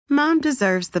Mom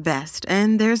deserves the best,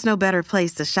 and there's no better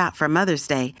place to shop for Mother's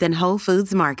Day than Whole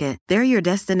Foods Market. They're your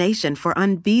destination for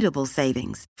unbeatable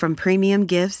savings, from premium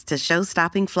gifts to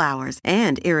show-stopping flowers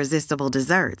and irresistible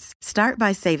desserts. Start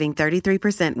by saving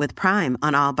 33% with Prime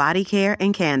on all body care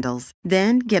and candles.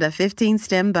 Then get a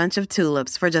 15-stem bunch of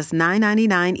tulips for just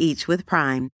 $9.99 each with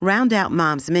Prime. Round out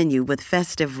Mom's menu with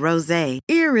festive rosé,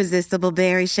 irresistible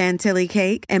berry chantilly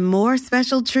cake, and more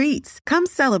special treats. Come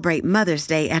celebrate Mother's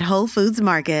Day at Whole Foods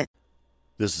Market.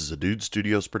 This is a Dude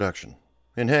Studios production.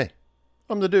 And hey,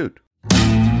 I'm the Dude.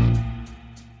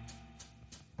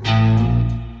 Hey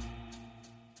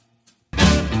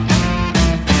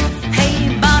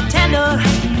bartender,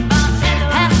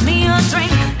 pass me a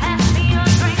drink.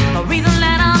 A reason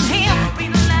that I'm here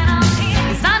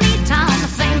is I need time to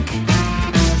think.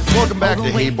 Welcome back to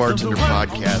Hey Bartender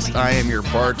Podcast. I am your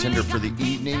bartender for the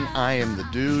evening. I am the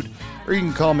Dude, or you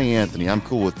can call me Anthony. I'm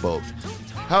cool with both.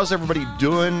 How's everybody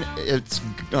doing? It's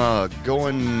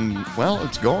going, well,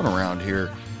 it's going around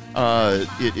here.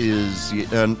 It is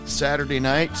Saturday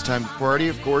night. It's time to party.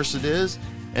 Of course it is.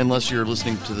 Unless you're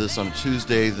listening to this on a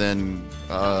Tuesday, then,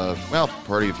 well,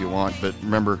 party if you want. But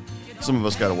remember, some of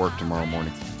us got to work tomorrow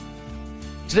morning.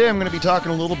 Today I'm going to be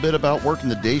talking a little bit about working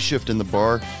the day shift in the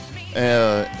bar.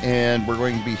 And we're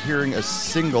going to be hearing a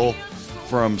single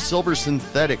from Silver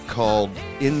Synthetic called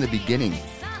In the Beginning.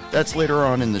 That's later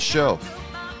on in the show.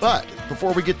 But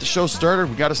before we get the show started,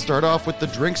 we got to start off with the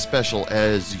drink special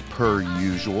as per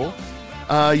usual.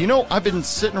 I've been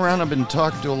sitting around, I've been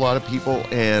talking to a lot of people,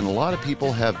 and a lot of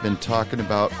people have been talking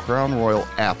about Crown Royal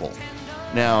Apple.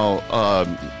 Now,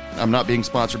 I'm not being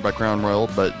sponsored by Crown Royal,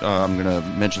 but I'm going to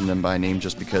mention them by name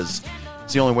just because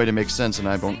it's the only way to make sense, and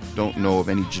I don't know of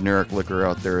any generic liquor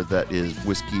out there that is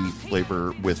whiskey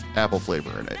flavor with apple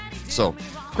flavor in it. So,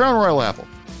 Crown Royal Apple.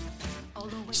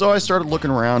 So I started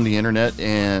looking around the internet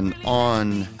and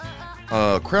on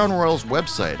Crown Royal's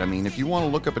website. I mean, if you want to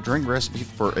look up a drink recipe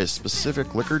for a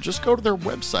specific liquor, just go to their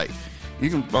website. You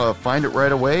can find it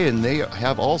right away, and they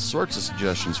have all sorts of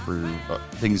suggestions for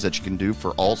things that you can do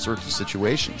for all sorts of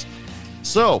situations.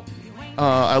 So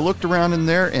I looked around in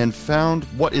there and found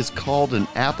what is called an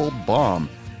apple bomb.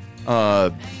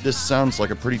 This sounds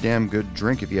like a pretty damn good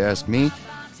drink if you ask me.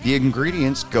 The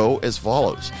ingredients go as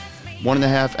follows.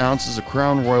 1.5 ounces of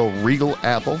Crown Royal Regal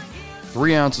apple,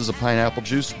 3 ounces of pineapple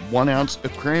juice, 1 ounce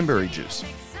of cranberry juice.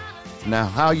 Now,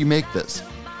 how you make this?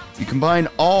 You combine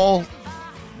all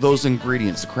those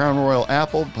ingredients, the Crown Royal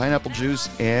apple, the pineapple juice,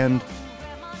 and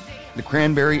the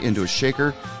cranberry into a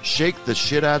shaker. Shake the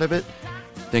shit out of it.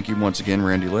 Thank you once again,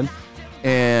 Randy Lynn.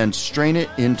 And strain it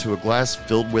into a glass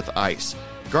filled with ice.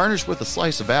 Garnish with a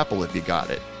slice of apple if you got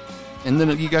it. And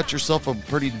then you got yourself a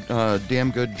pretty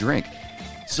damn good drink.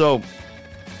 So,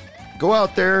 go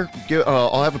out there.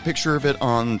 I'll have a picture of it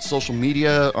on social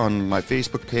media, on my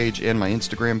Facebook page and my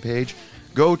Instagram page.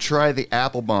 Go try the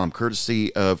Apple Bomb,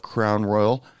 courtesy of Crown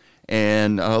Royal,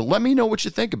 and let me know what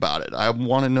you think about it. I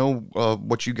want to know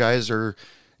what your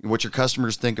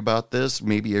customers think about this.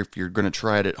 Maybe if you're going to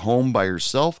try it at home by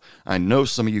yourself. I know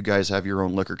some of you guys have your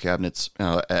own liquor cabinets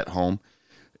at home,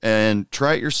 and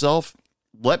try it yourself.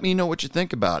 Let me know what you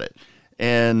think about it,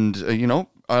 and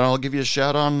I'll give you a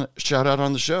shout out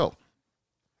on the show.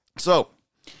 So,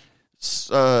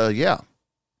 yeah.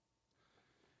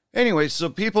 Anyway, so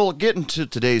people, get into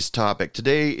today's topic.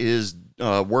 Today is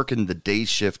working the day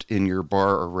shift in your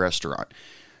bar or restaurant.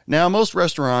 Now, most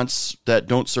restaurants that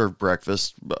don't serve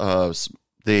breakfast,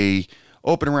 they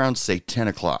open around, say, 10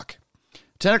 o'clock.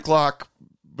 10 o'clock,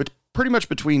 but pretty much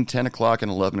between 10 o'clock and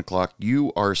 11 o'clock,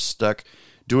 you are stuck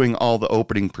doing all the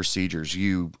opening procedures.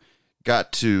 You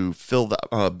got to fill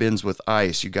the bins with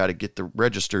ice. You got to get the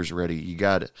registers ready. You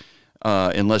got to,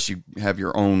 unless you have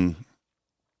your own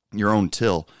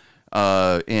till,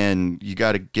 and you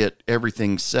got to get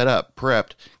everything set up,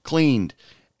 prepped, cleaned,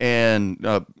 and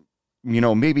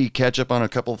maybe catch up on a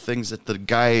couple of things that the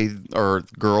guy or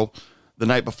girl the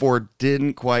night before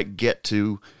didn't quite get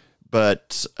to.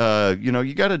 But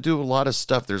you got to do a lot of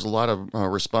stuff. There's a lot of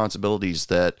responsibilities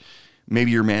that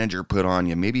maybe your manager put on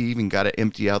you. Maybe you even got to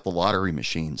empty out the lottery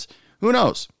machines. Who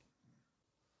knows?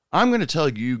 I'm going to tell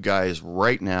you guys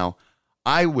right now,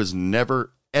 I was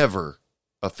never, ever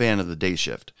a fan of the day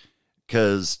shift.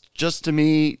 Because just to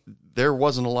me, there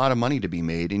wasn't a lot of money to be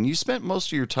made. And you spent most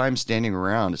of your time standing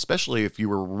around, especially if you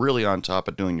were really on top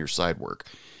of doing your side work.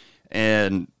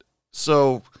 And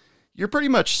so you're pretty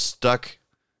much stuck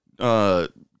kind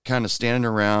of standing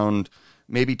around,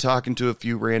 maybe talking to a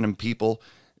few random people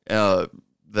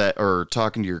that are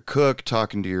talking to your cook,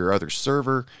 talking to your other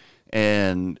server,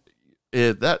 and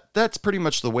that's pretty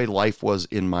much the way life was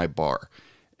in my bar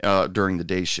during the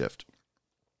day shift.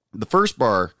 The first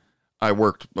bar I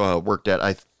worked at,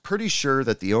 I'm pretty sure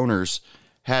that the owners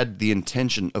had the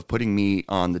intention of putting me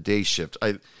on the day shift.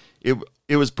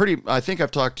 It was pretty, I think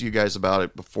I've talked to you guys about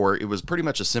it before. It was pretty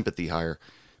much a sympathy hire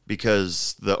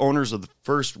because the owners of the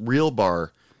first real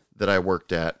bar that I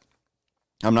worked at,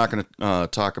 I'm not going to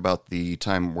talk about the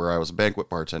time where I was a banquet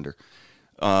bartender.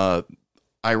 I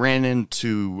ran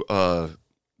into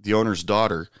the owner's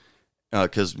daughter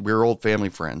because we were old family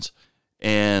friends,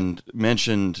 and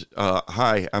mentioned,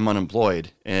 "Hi, I'm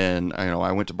unemployed, and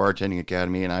I went to bartending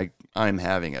academy, and I'm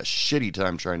having a shitty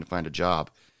time trying to find a job."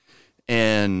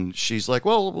 And she's like,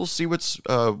 "Well, we'll see what's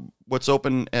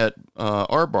open at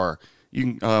our bar.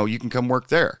 You can come work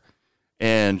there."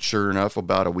 And sure enough,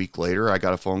 about a week later, I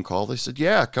got a phone call. They said,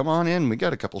 "Yeah, come on in. We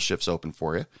got a couple shifts open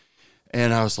for you."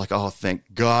 And I was like, "Oh,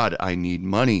 thank God, I need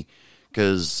money,"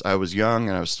 because I was young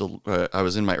and I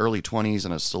was in my early 20s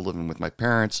and I was still living with my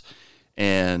parents,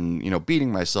 and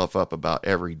beating myself up about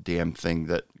every damn thing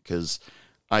because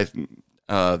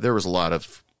there was a lot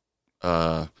of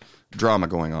drama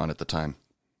going on at the time,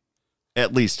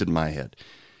 at least in my head.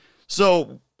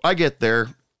 So I get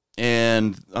there,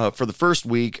 and for the first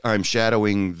week, I'm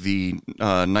shadowing the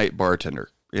night bartender.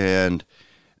 And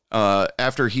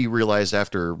after he realized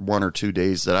after 1 or 2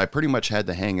 days that I pretty much had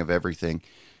the hang of everything,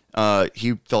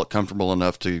 he felt comfortable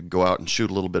enough to go out and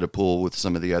shoot a little bit of pool with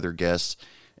some of the other guests,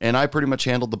 and I pretty much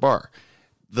handled the bar.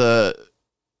 The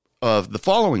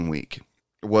following week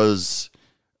was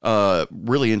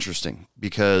really interesting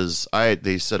because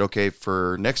they said, "Okay,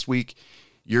 for next week,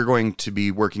 you're going to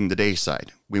be working the day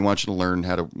side. We want you to learn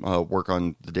how to work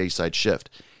on the day side shift."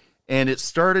 And it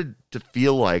started to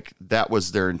feel like that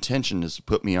was their intention, is to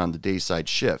put me on the day side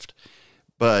shift.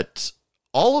 But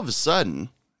all of a sudden,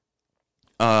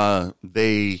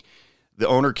 the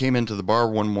owner came into the bar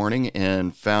one morning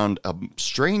and found a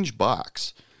strange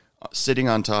box sitting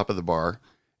on top of the bar,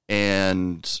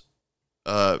 and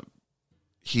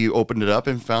he opened it up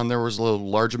and found there was a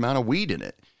large amount of weed in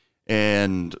it.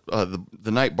 And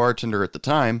the night bartender at the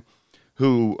time,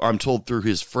 who I'm told through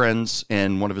his friends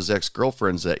and one of his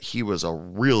ex-girlfriends that he was a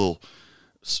real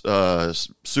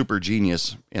super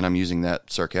genius, and I'm using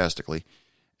that sarcastically,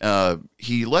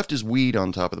 he left his weed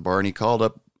on top of the bar, and he called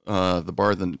up the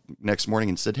bar the next morning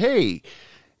and said, "Hey,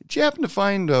 did you happen to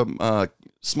find a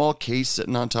small case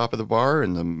sitting on top of the bar?"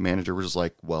 And the manager was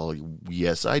like, "Well,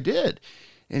 yes, I did."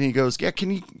 And he goes, "Yeah,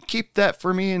 can you keep that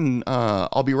for me? And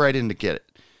I'll be right in to get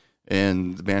it."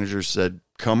 And the manager said,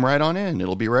 "Come right on in.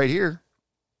 It'll be right here."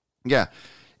 Yeah,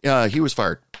 he was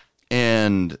fired.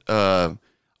 And I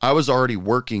was already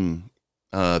working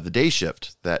the day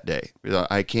shift that day.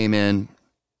 I came in,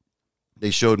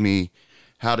 they showed me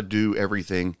how to do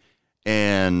everything,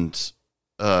 and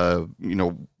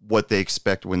what they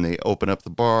expect when they open up the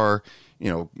bar,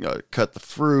 cut the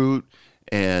fruit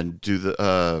and do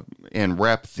and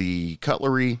wrap the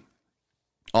cutlery,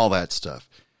 all that stuff.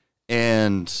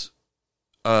 And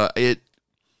all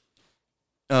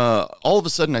of a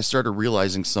sudden I started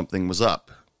realizing something was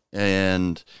up,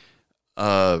 and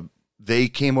they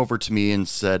came over to me and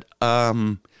said,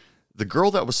 "The girl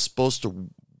that was supposed to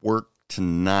work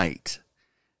tonight,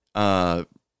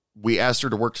 we asked her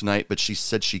to work tonight, but she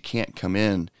said she can't come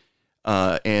in.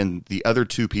 And the other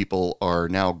two people are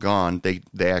now gone."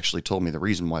 They actually told me the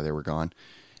reason why they were gone.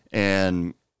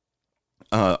 And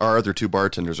our other two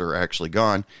bartenders are actually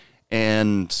gone.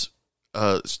 And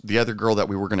the other girl that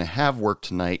we were going to have work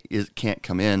tonight can't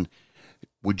come in.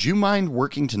 Would you mind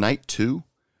working tonight too?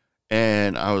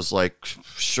 And I was like,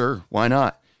 sure, why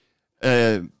not?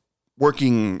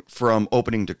 Working from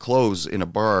opening to close in a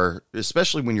bar,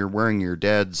 especially when you're wearing your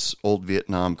dad's old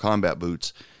Vietnam combat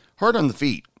boots, hard on the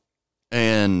feet.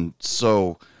 And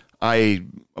so I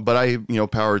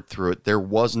powered through it. There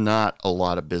was not a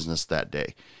lot of business that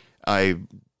day.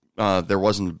 There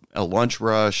wasn't a lunch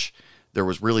rush. There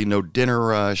was really no dinner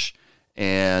rush.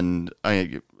 And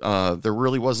there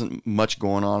really wasn't much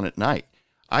going on at night.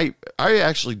 I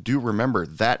actually do remember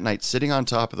that night sitting on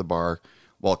top of the bar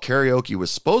while karaoke was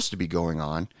supposed to be going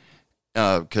on,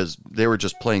 because they were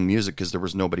just playing music because there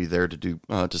was nobody there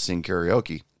to sing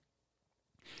karaoke.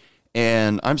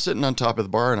 And I'm sitting on top of the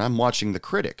bar and I'm watching The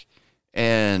Critic,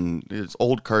 and it's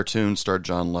old cartoon, starred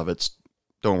John Lovitz.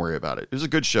 Don't worry about it. It was a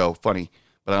good show, funny,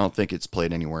 but I don't think it's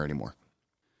played anywhere anymore.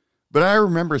 But I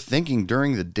remember thinking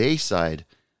during the day side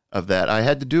of that, I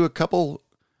had to do a couple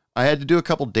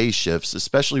day shifts,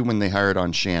 especially when they hired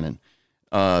on Shannon.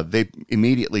 They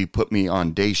immediately put me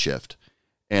on day shift,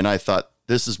 and I thought,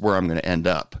 this is where I'm going to end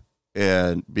up.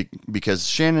 And because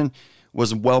Shannon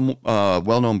was a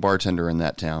well-known bartender in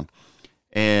that town,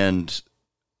 and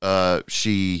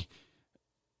she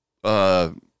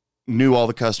knew all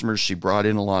the customers. She brought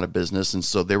in a lot of business. And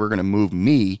so they were going to move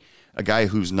me, a guy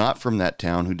who's not from that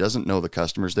town, who doesn't know the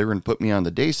customers. They were going to put me on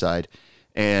the day side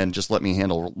and just let me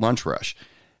handle lunch rush.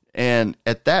 And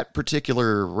at that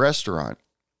particular restaurant,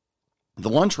 the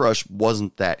lunch rush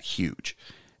wasn't that huge.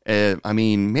 I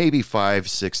mean, maybe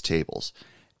 5-6 tables.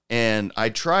 And I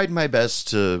tried my best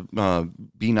to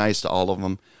be nice to all of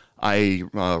them. I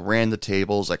ran the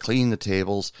tables, I cleaned the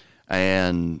tables,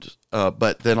 and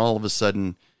but then all of a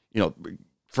sudden,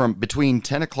 from between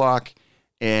 10 o'clock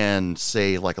and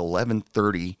say like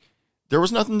 11:30, there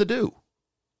was nothing to do.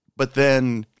 But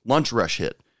then lunch rush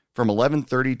hit. From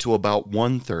 11:30 to about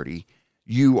 1:30,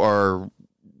 you are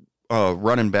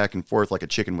running back and forth like a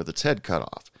chicken with its head cut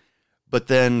off. But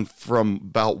then from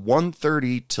about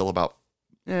 1:30 till about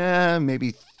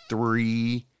maybe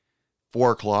 3-4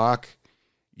 o'clock,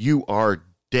 you are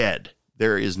dead.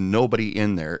 There is nobody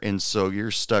in there. And so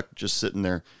you're stuck just sitting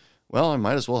there. Well, I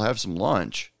might as well have some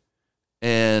lunch.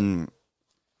 And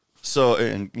so,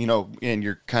 and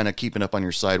you're kind of keeping up on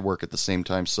your side work at the same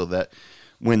time, so that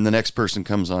when the next person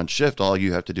comes on shift, all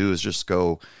you have to do is just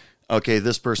go, okay,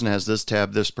 this person has this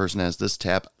tab, this person has this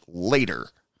tab later.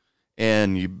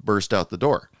 And you burst out the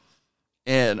door.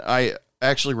 And I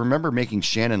actually remember making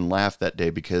Shannon laugh that day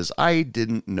because I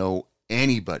didn't know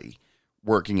anybody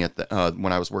working at the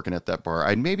when I was working at that bar.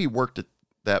 I'd maybe worked at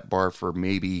that bar for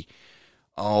maybe,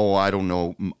 I don't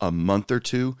know, a month or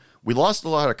two. We lost a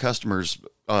lot of customers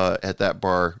at that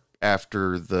bar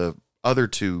after the other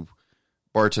two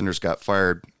bartenders got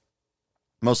fired,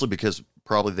 mostly because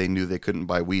probably they knew they couldn't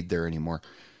buy weed there anymore.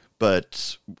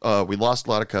 But we lost a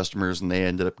lot of customers, and they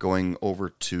ended up going over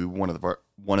to one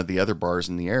of the other bars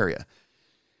in the area.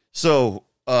 So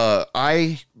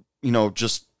I,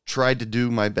 just tried to do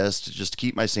my best to just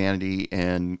keep my sanity,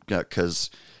 and because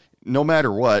no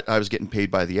matter what, I was getting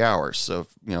paid by the hour. So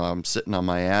I'm sitting on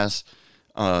my ass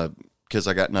because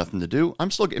I got nothing to do.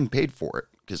 I'm still getting paid for it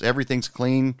because everything's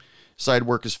clean. Side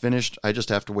work is finished. I just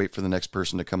have to wait for the next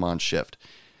person to come on shift.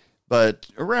 But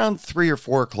around 3 or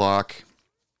 4 o'clock,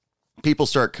 people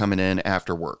start coming in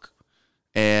after work,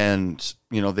 and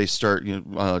they start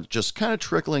just kind of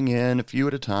trickling in a few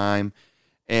at a time.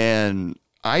 And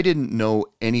I didn't know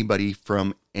anybody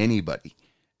from anybody,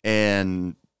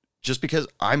 and just because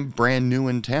I'm brand new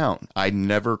in town, I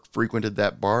never frequented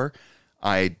that bar.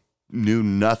 I knew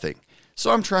nothing, so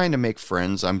I'm trying to make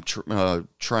friends. I'm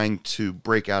trying to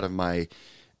break out of my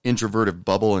introverted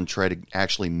bubble and try to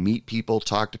actually meet people,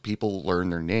 talk to people, learn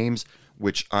their names,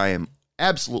 which I am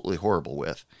absolutely horrible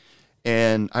with.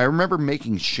 And I remember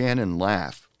making Shannon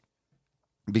laugh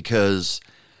because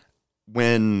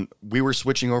when we were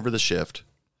switching over the shift,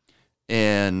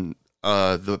 and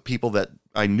the people that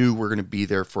I knew were going to be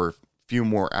there for a few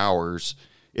more hours,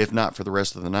 if not for the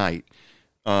rest of the night,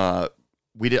 I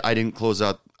didn't close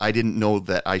out. I didn't know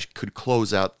that I could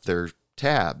close out their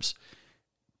tabs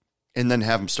and then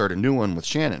have them start a new one with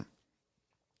Shannon.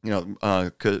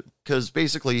 Because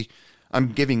basically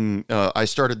I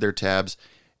started their tabs,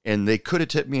 and they could have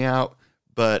tipped me out,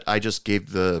 but I just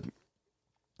gave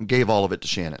all of it to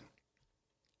Shannon.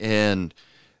 And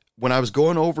when I was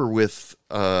going over with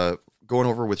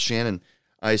Shannon,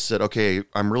 I said, okay,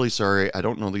 I'm really sorry. I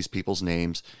don't know these people's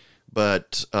names,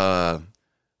 but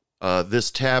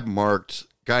this tab marked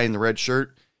guy in the red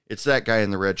shirt, it's that guy in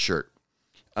the red shirt.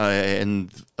 And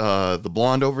the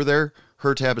blonde over there,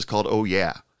 her tab is called Oh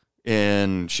Yeah.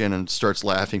 And Shannon starts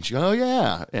laughing. She goes, oh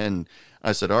yeah. And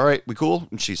I said, all right, we cool?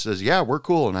 And she says, yeah, we're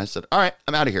cool. And I said, all right,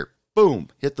 I'm out of here. Boom,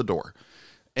 hit the door.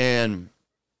 And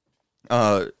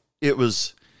it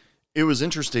was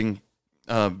interesting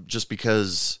just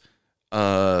because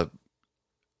I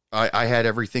had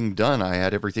everything done. I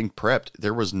had everything prepped.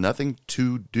 There was nothing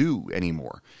to do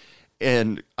anymore.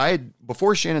 And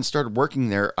before Shannon started working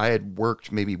there, I had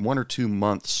worked maybe 1 or 2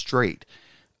 months straight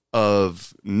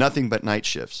of nothing but night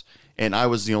shifts. And I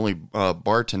was the only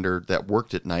bartender that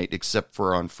worked at night, except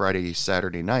for on Friday,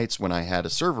 Saturday nights when I had a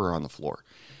server on the floor.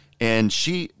 And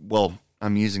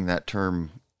I'm using that term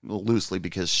loosely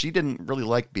because she didn't really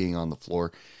like being on the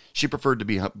floor. She preferred to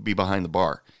be behind the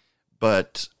bar.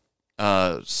 But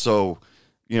so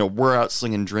we're out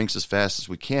slinging drinks as fast as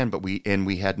we can, but we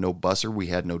had no busser, we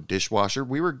had no dishwasher,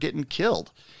 we were getting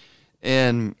killed.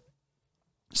 And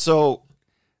so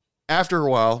after a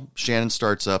while, Shannon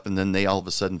starts up, and then they all of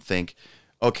a sudden think,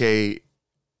 okay,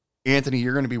 Anthony,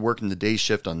 you're going to be working the day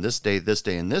shift on this day,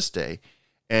 and this day,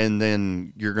 and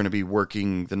then you're going to be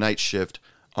working the night shift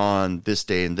on this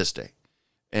day and this day.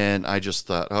 And I just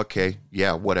thought, okay,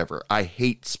 yeah, whatever. I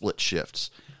hate split shifts.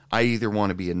 I either want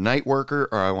to be a night worker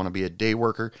or I want to be a day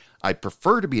worker. I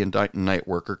prefer to be a night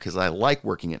worker because I like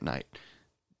working at night.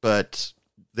 but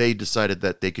they decided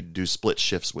that they could do split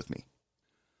shifts with me.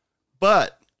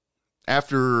 But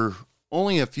after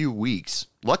only a few weeks,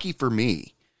 lucky for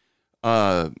me,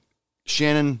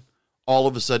 Shannon all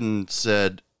of a sudden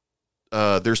said,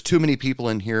 there's too many people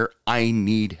in here. I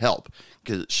need help.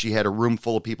 Because she had a room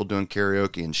full of people doing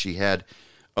karaoke, and she had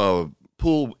a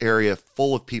pool area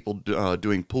full of people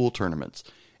doing pool tournaments.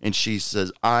 And she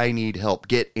says, I need help.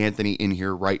 Get Anthony in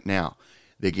here right now.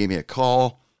 They gave me a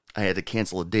call. I had to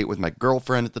cancel a date with my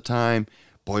girlfriend at the time.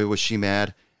 Boy, was she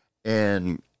mad.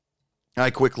 And I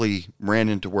quickly ran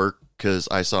into work because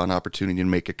I saw an opportunity to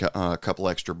make a couple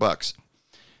extra bucks.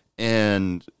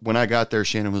 And when I got there,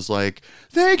 Shannon was like,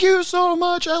 thank you so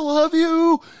much. I love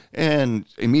you. And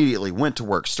immediately went to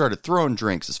work, started throwing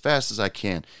drinks as fast as I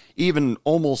can. Even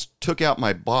almost took out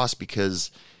my boss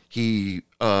because he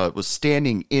was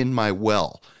standing in my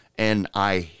well. And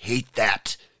I hate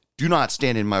that. Do not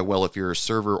stand in my well if you're a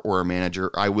server or a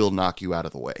manager. I will knock you out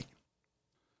of the way.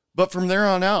 But from there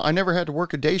on out, I never had to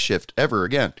work a day shift ever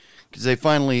again. Because they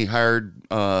finally hired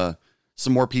some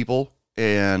more people.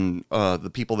 And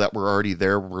the people that were already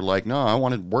there were like, no, I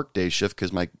wanted work day shift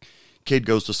because my kid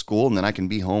goes to school and then I can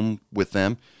be home with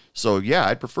them. So, yeah,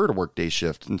 I'd prefer to work day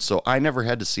shift. And so I never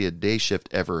had to see a day shift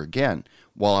ever again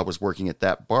while I was working at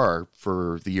that bar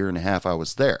for the year and a half I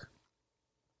was there.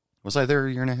 Was I there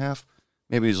a year and a half?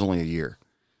 Maybe it was only a year.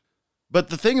 But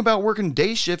the thing about working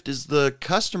day shift is the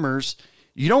customers,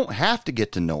 you don't have to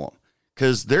get to know them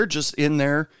because they're just in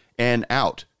there and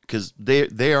out. Because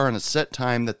they are on a set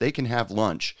time that they can have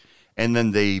lunch, and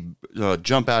then they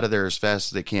jump out of there as fast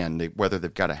as they can. Whether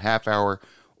they've got a half hour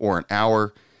or an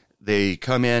hour, they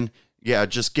come in. Yeah,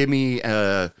 just give me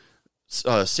a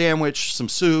sandwich, some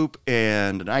soup,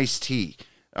 and an iced tea.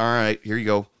 All right, here you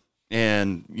go.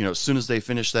 And as soon as they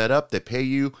finish that up, they pay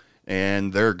you,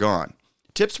 and they're gone.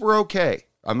 Tips were okay.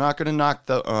 I'm not going to knock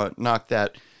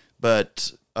that,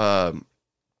 but.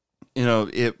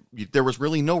 There was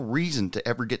really no reason to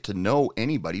ever get to know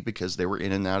anybody because they were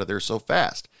in and out of there so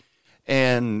fast.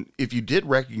 And if you did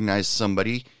recognize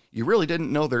somebody, you really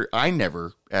didn't know I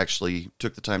never actually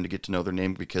took the time to get to know their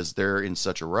name because they're in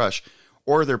such a rush,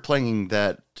 or they're playing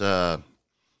that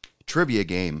trivia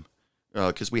game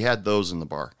because we had those in the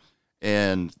bar,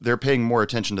 and they're paying more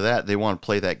attention to that. They want to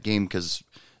play that game because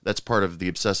that's part of the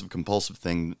obsessive compulsive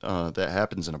thing that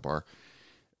happens in a bar.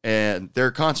 And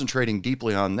they're concentrating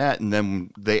deeply on that, and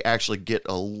then they actually get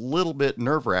a little bit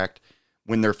nerve-wracked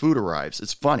when their food arrives.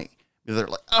 It's funny. They're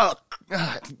like, oh,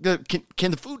 can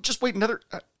the food just wait another...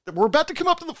 we're about to come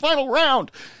up to the final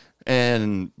round.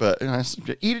 But I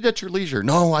said, eat it at your leisure.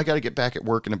 No, I got to get back at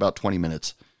work in about 20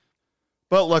 minutes.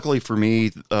 But luckily for me,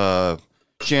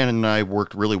 Shannon and I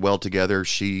worked really well together.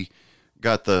 She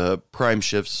got the prime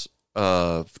shifts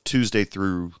Tuesday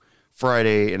through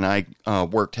Friday, and I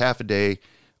worked half a day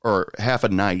or half a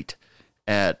night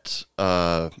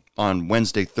on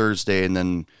Wednesday, Thursday, and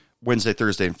then Wednesday,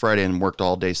 Thursday, and Friday, and worked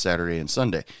all day Saturday and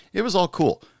Sunday. It was all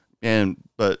cool.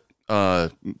 But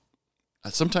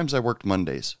sometimes I worked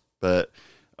Mondays, but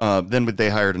then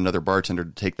they hired another bartender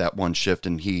to take that one shift,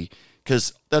 and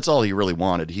because that's all he really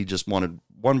wanted. He just wanted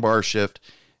one bar shift,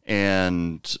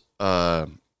 and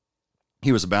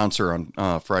he was a bouncer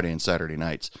on Friday and Saturday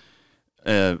nights.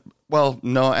 Well,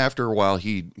 no, after a while,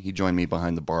 he joined me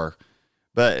behind the bar.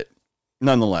 But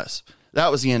nonetheless,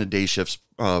 that was the end of day shifts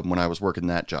when I was working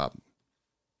that job.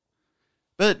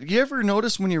 But you ever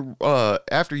notice when you're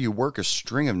after you work a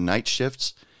string of night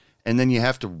shifts and then you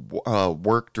have to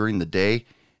work during the day,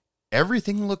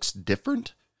 everything looks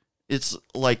different? It's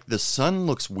like the sun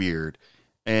looks weird,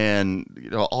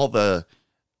 and all the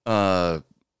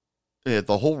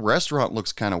whole restaurant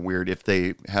looks kind of weird if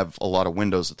they have a lot of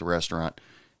windows at the restaurant.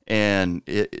 And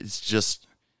it's just,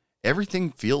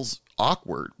 everything feels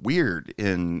awkward, weird,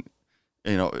 and,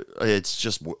 it's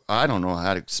just, I don't know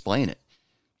how to explain it.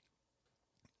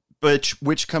 But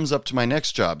which comes up to my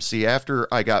next job. See, after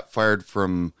I got fired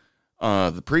from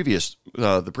the previous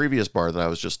bar that I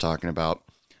was just talking about,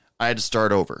 I had to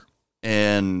start over.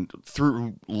 And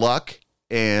through luck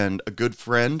and a good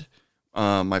friend,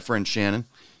 my friend Shannon,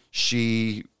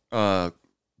 she got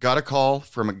a call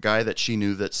from a guy that she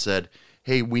knew that said,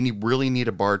 hey, we really need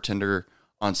a bartender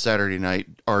on Saturday night.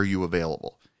 Are you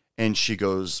available? And she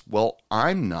goes, well,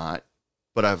 I'm not,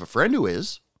 but I have a friend who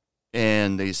is.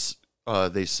 And they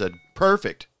said,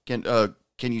 perfect. Can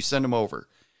you send him over?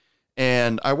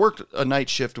 And I worked a night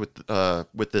shift with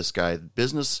this guy.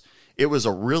 Business, it was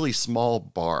a really small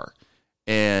bar,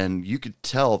 and you could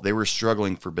tell they were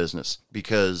struggling for business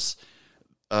because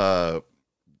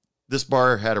this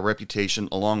bar had a reputation,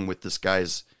 along with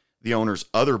the owner's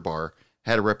other bar,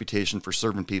 had a reputation for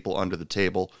serving people under the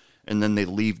table, and then they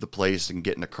leave the place and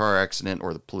get in a car accident,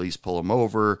 or the police pull them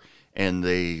over, and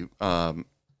they,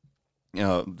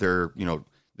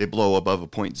 they blow above a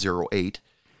 .08,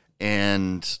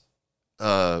 and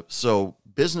so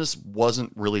business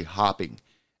wasn't really hopping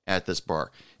at this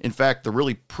bar. In fact, the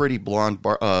really pretty blonde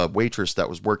waitress that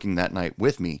was working that night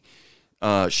with me,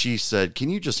 she said, "Can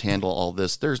you just handle all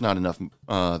this? There's not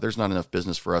enough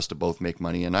business for us to both make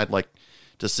money, and I'd like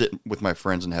to sit with my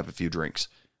friends and have a few drinks."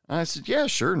 And I said, "Yeah,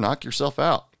 sure, knock yourself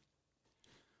out."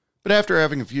 But after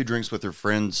having a few drinks with her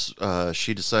friends,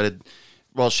 she decided,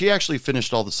 well, she actually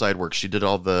finished all the side work. She did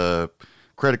all the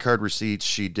credit card receipts.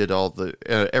 She did all the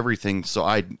everything. So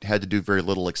I had to do very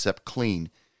little except clean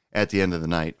at the end of the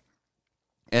night.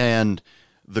 And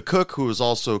the cook, who was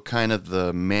also kind of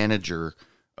the manager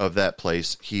of that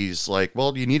place, he's like,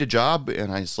 "Well, do you need a job?"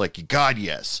 And I was like, "God,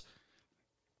 yes."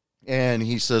 And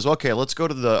he says, "Okay, let's go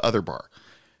to the other bar."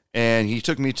 And he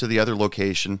took me to the other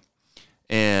location.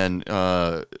 And,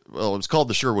 it was called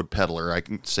the Sherwood Peddler. I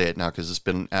can say it now because it's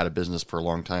been out of business for a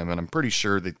long time. And I'm pretty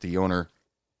sure that the owner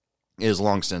is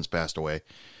long since passed away.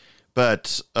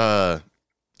 But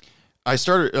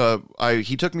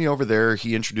he took me over there.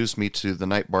 He introduced me to the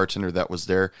night bartender that was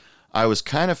there. I was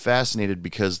kind of fascinated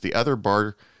because the other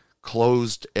bar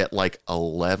closed at like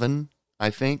 11, I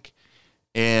think.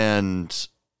 And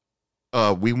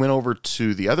we went over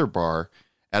to the other bar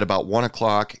at about 1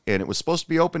 o'clock, and it was supposed to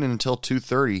be open until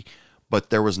 2:30, but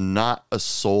there was not a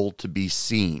soul to be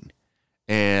seen.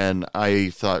 And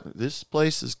I thought, this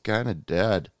place is kind of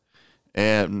dead.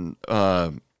 And,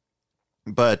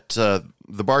 but the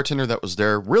bartender that was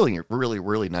there, really, really,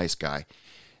 really nice guy.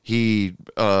 He,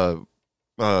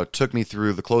 took me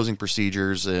through the closing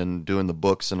procedures and doing the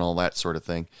books and all that sort of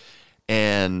thing.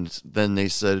 And then they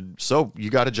said, "So you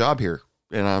got a job here?"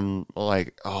 And I'm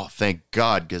like, "Oh, thank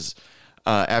God." 'Cause,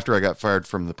 after I got fired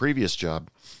from the previous job,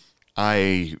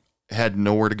 I had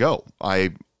nowhere to go.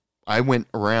 I went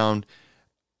around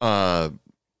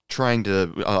trying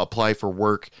to apply for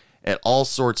work at all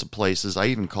sorts of places. I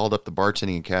even called up the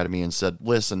bartending academy and said,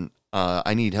 "Listen,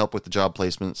 I need help with the job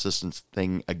placement assistance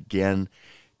thing again.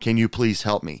 Can you please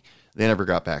help me?" They never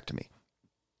got back to me.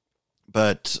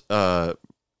 But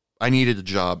I needed a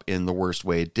job in the worst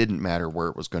way. It didn't matter where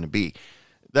it was going to be.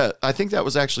 I think that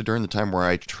was actually during the time where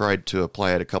I tried to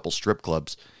apply at a couple strip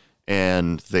clubs,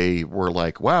 and they were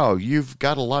like, "Wow, you've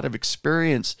got a lot of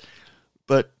experience,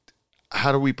 but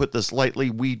how do we put this lightly?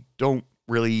 We don't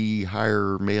really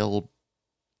hire male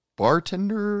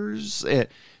bartenders." And,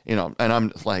 and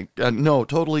I'm like, "No,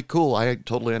 totally cool. I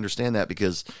totally understand that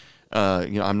because,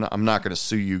 I'm not going to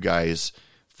sue you guys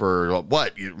for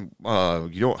what you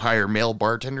don't hire male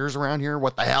bartenders around here.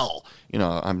 What the hell?"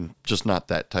 I'm just not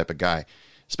that type of guy.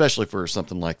 Especially for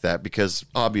something like that, because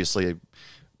obviously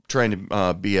trying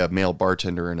to be a male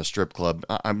bartender in a strip club,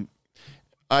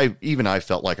 I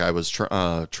felt like I was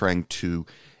trying to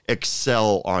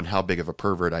excel on how big of a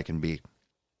pervert I can be.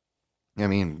 I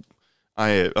mean,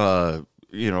 no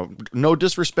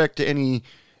disrespect to any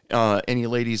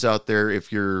ladies out there.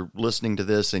 If you're listening to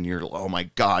this and you're, "Oh my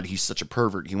God, he's such a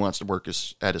pervert. He wants to work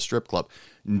at a strip club."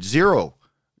 Zero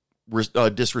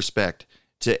disrespect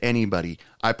to anybody.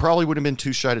 I probably would have been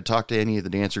too shy to talk to any of the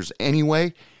dancers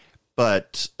anyway,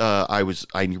 but I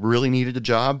really needed a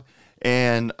job,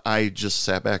 and I just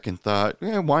sat back and thought,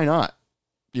 why not?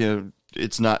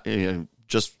 It's not,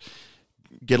 just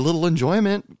get a little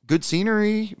enjoyment, good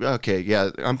scenery. Okay, yeah,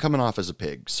 I'm coming off as a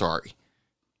pig, sorry.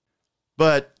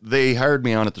 But they hired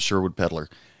me on at the Sherwood Peddler,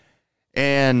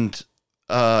 and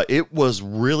it was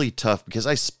really tough because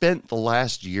I spent the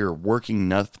last year working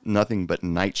nothing but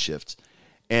night shifts.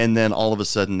 And then all of a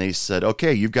sudden they said,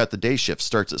 "Okay, you've got the day shift,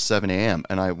 starts at 7 a.m.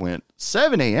 And I went,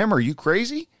 7 a.m.? Are you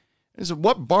crazy? I said,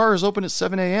 "What bar is open at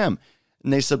 7 a.m.?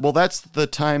 And they said, "Well, that's the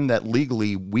time that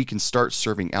legally we can start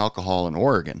serving alcohol in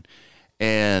Oregon.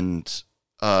 And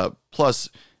plus,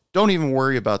 don't even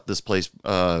worry about this place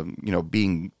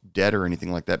being dead or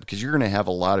anything like that, because you're going to have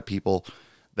a lot of people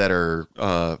that are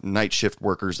night shift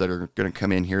workers that are going to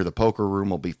come in here. The poker room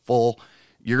will be full.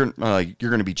 You're going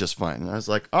to be just fine." And I was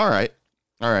like, all right,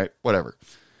 whatever.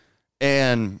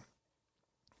 And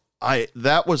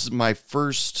that was my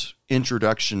first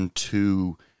introduction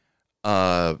to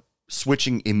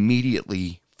switching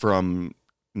immediately from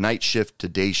night shift to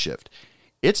day shift.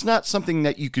 It's not something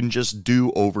that you can just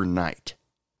do overnight,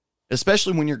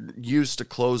 especially when you're used to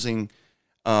closing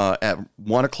at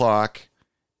 1 o'clock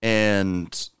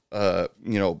and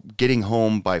getting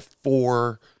home by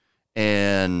 4,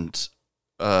 and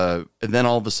then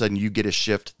all of a sudden you get a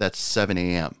shift that's 7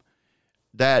 a.m.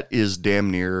 That is damn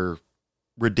near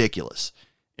ridiculous.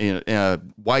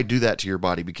 Why do that to your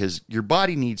body? Because your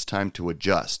body needs time to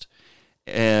adjust.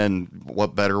 And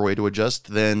what better way to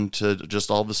adjust than to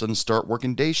just all of a sudden start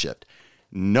working day shift?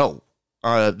 No.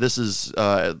 This is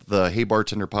the Hey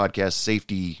Bartender podcast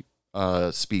safety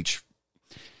speech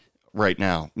right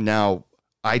now. Now,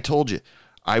 I told you,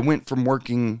 I went from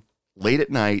working late at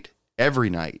night, every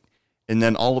night, and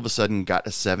then all of a sudden got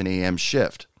a 7 a.m.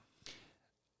 shift.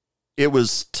 It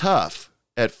was tough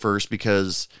at first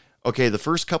because, okay, the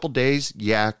first couple days,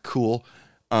 yeah, cool.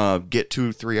 Get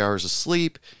 2-3 hours of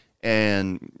sleep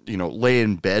and, lay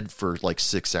in bed for like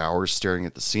 6 hours staring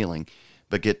at the ceiling,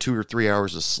 but get 2 or 3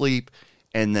 hours of sleep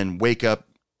and then wake up,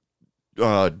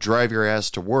 drive your ass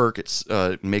to work. It's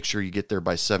make sure you get there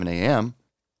by 7 a.m.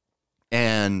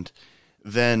 and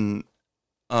then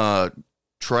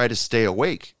try to stay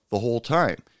awake the whole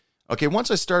time. Okay,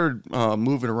 once I started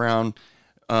moving around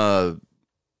the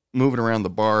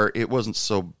bar, it wasn't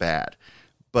so bad.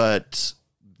 But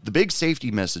the big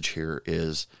safety message here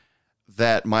is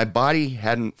that my body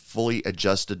hadn't fully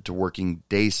adjusted to working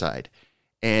dayside.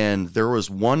 And there was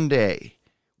one day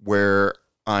where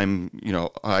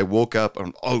I woke up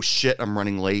and, oh shit, I'm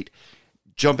running late,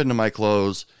 jump into my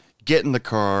clothes, get in the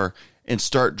car, and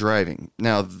start driving.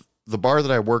 Now, the bar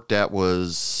that I worked at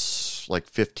was like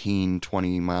 15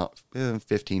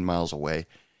 miles away.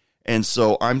 And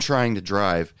so I'm trying to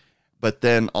drive, but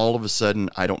then all of a sudden,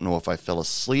 I don't know if I fell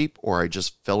asleep or I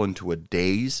just fell into a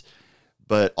daze.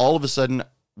 But all of a sudden,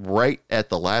 right at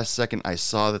the last second, I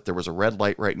saw that there was a red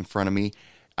light right in front of me.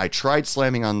 I tried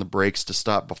slamming on the brakes to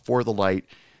stop before the light,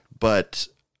 but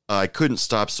I couldn't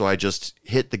stop, so I just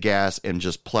hit the gas and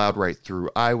just plowed right through.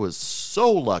 I was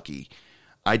so lucky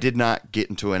I did not get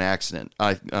into an accident.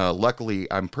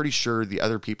 Luckily, I'm pretty sure the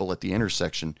other people at the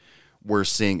intersection were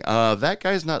seeing, that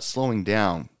guy's not slowing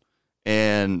down.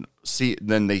 And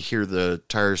then they hear the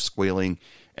tires squealing,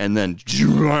 and then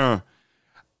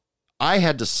I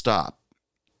had to stop.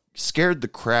 Scared the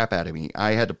crap out of me.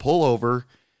 I had to pull over,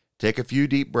 take a few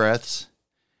deep breaths,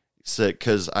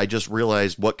 because I just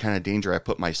realized what kind of danger I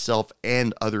put myself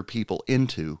and other people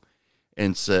into,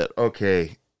 and said,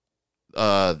 okay,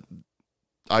 I've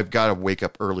got to wake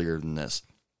up earlier than this.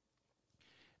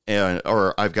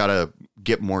 Or I've got to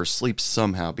get more sleep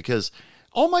somehow, because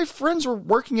all my friends were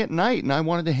working at night and I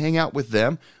wanted to hang out with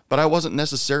them, but I wasn't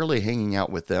necessarily hanging out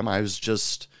with them. I was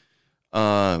just,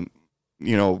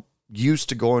 used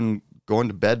to going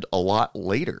to bed a lot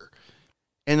later.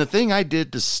 And the thing I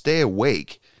did to stay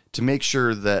awake, to make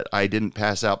sure that I didn't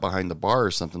pass out behind the bar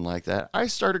or something like that, I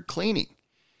started cleaning.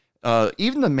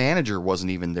 Even the manager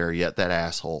wasn't even there yet, that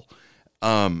asshole.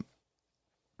 I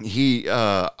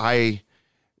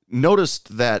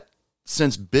noticed that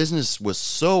since business was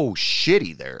so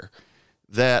shitty there,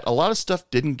 that a lot of stuff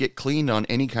didn't get cleaned on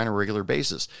any kind of regular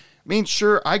basis. I mean,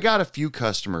 sure, I got a few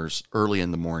customers early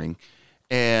in the morning,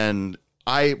 and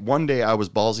one day I was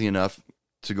ballsy enough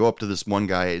to go up to this one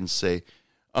guy and say,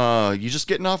 you just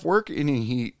getting off work? And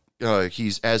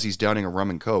he's downing a rum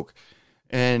and coke.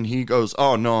 And he goes,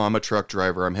 oh no, I'm a truck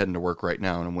driver. I'm heading to work right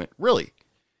now. And I went, really?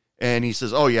 And he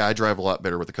says, oh yeah, I drive a lot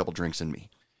better with a couple drinks in me.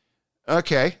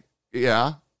 Okay.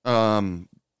 Yeah.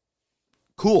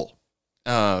 Cool.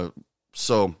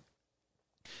 So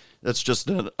that's just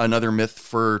another myth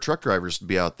for truck drivers to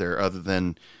be out there, other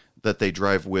than that they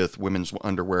drive with women's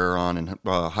underwear on and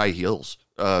high heels.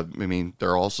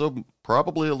 They're also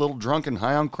probably a little drunk and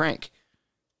high on crank.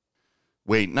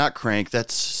 Wait, not crank.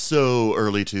 That's so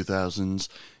early 2000s.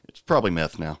 It's probably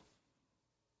meth now.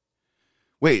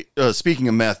 Wait, speaking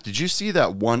of meth, did you see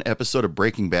that one episode of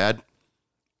Breaking Bad?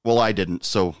 Well, I didn't,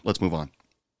 so let's move on.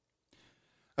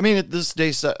 I mean, at this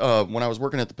day, when I was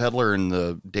working at the Peddler in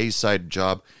the dayside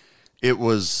job, it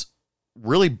was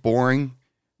really boring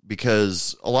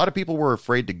because a lot of people were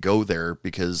afraid to go there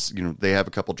because, they have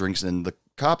a couple drinks, and the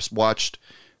cops watched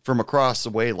from across the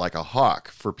way like a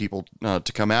hawk for people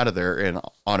to come out of there and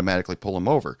automatically pull them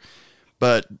over.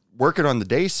 But working on the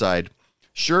day side,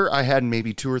 sure, I had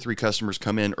maybe 2 or 3 customers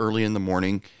come in early in the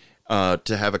morning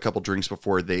to have a couple drinks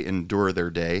before they endure their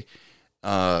day.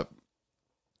 And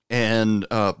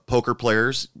poker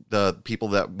players, the people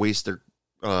that waste their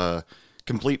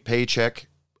complete paycheck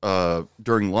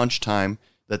during lunchtime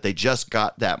that they just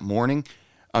got that morning.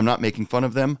 I'm not making fun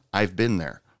of them. I've been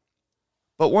there.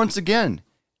 But once again,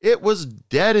 it was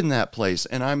dead in that place,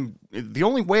 and the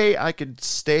only way I could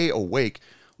stay awake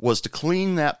was to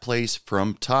clean that place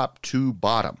from top to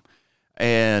bottom.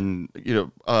 And,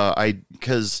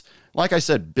 because like I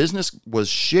said, business was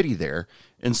shitty there.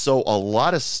 And so a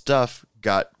lot of stuff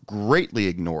got greatly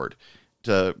ignored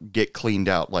to get cleaned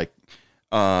out. Like,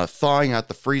 thawing out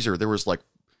the freezer. There was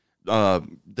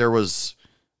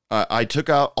I took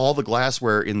out all the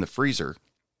glassware in the freezer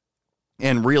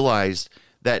and realized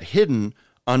that hidden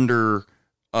under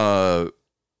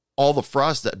all the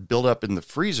frost that built up in the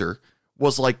freezer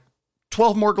was like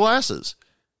 12 more glasses.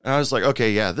 And I was like,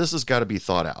 okay, yeah, this has got to be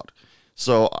thought out.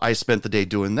 So I spent the day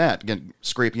doing that, again,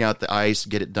 scraping out the ice,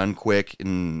 get it done quick,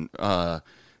 and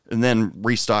then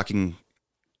restocking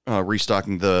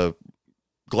the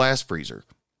glass freezer.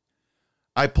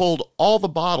 I pulled all the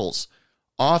bottles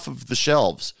off of the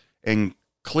shelves and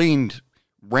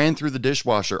ran through the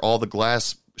dishwasher, all the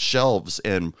glass shelves,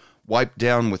 and wiped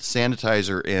down with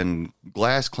sanitizer and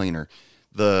glass cleaner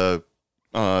the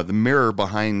mirror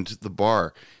behind the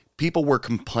bar. People were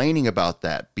complaining about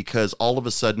that because all of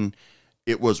a sudden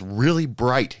it was really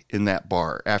bright in that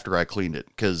bar after I cleaned it,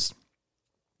 because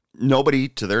nobody,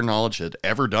 to their knowledge, had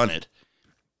ever done it.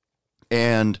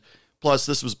 And plus,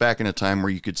 this was back in a time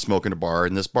where you could smoke in a bar,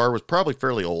 and this bar was probably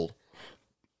fairly old.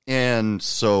 And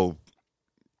so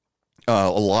a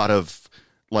lot of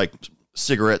like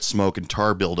cigarette smoke and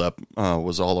tar buildup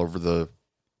was all over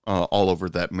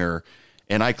that mirror.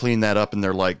 And I cleaned that up, and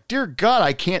they're like, dear God,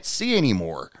 I can't see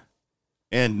anymore.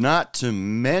 And not to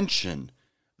mention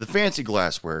the fancy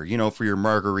glassware, for your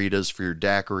margaritas, for your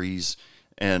daiquiris,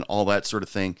 and all that sort of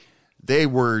thing. They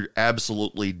were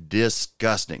absolutely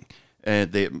disgusting.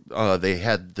 And they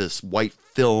had this white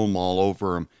film all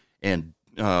over them, and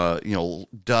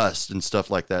dust and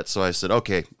stuff like that. So I said,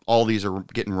 okay, all these are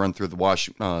getting run through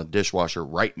the dishwasher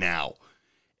right now.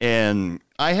 And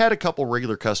I had a couple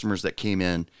regular customers that came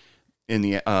in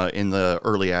the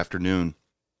early afternoon,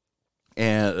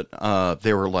 and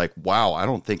they were like, wow, I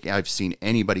don't think I've seen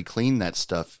anybody clean that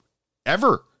stuff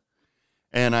ever.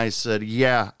 And I said,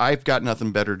 yeah, I've got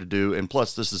nothing better to do. And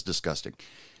plus, this is disgusting.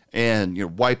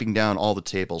 And, wiping down all the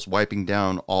tables, wiping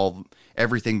down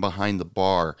everything behind the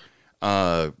bar.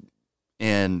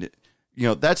 And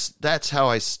that's how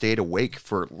I stayed awake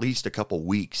for at least a couple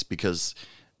weeks, because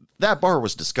that bar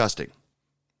was disgusting.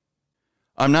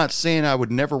 I'm not saying I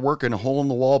would never work in a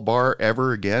hole-in-the-wall bar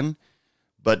ever again,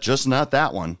 but just not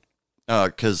that one,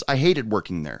 because I hated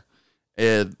working there.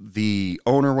 The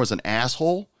owner was an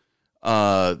asshole.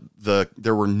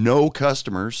 There were no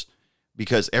customers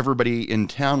because everybody in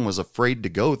town was afraid to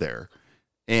go there,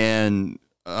 and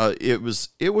it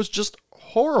was just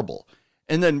horrible.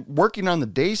 And then working on the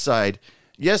day side,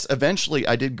 yes, eventually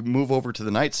I did move over to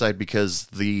the night side because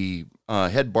the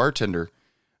head bartender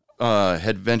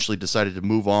had eventually decided to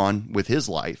move on with his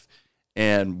life,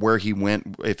 and where he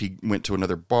went, if he went to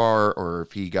another bar or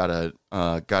if he got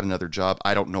another job,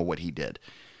 I don't know what he did.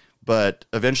 But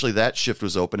eventually that shift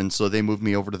was open, and so they moved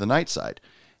me over to the night side.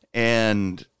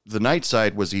 And the night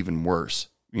side was even worse.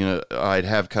 I'd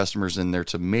have customers in there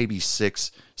to maybe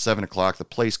 6, 7 o'clock. The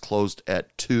place closed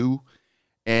at 2.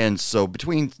 And so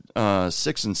between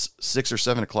 6 or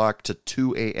 7 o'clock to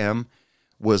 2 a.m.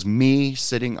 was me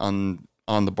sitting on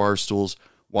the bar stools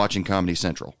watching Comedy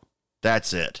Central.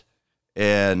 That's it.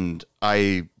 And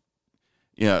it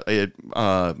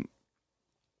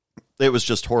was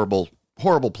just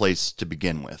horrible place to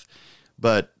begin with.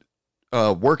 But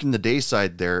working the day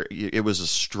side there, it was a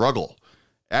struggle,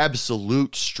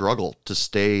 absolute struggle to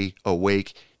stay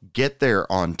awake, get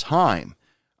there on time.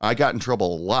 I got in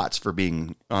trouble lots for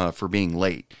being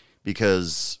late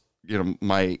because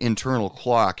my internal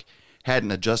clock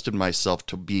hadn't adjusted myself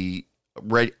to be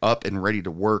up and ready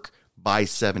to work by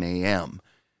 7 a.m.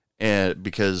 And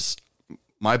because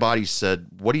my body said,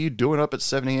 what are you doing up at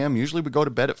 7 a.m.? Usually we go to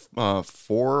bed at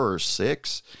 4 or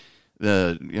 6.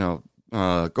 Go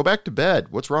back to bed.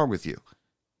 What's wrong with you?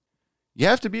 You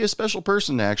have to be a special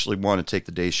person to actually want to take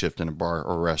the day shift in a bar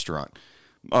or restaurant.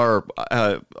 Or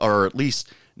at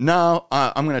least, no,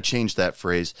 I'm going to change that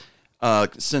phrase.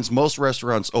 Since most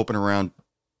restaurants open around,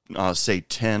 say,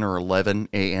 10 or 11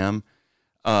 a.m.,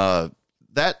 doing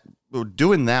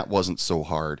that wasn't so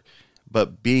hard.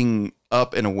 But being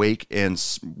up and awake and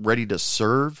ready to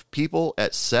serve people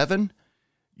at 7,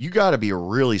 you got to be a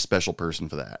really special person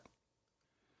for that.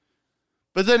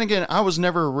 But then again, I was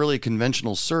never a really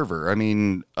conventional server. I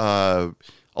mean, a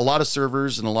lot of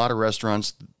servers in a lot of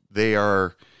restaurants, they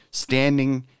are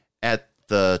standing at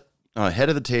the head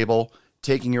of the table,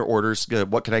 taking your orders.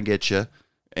 What can I get you?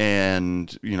 And,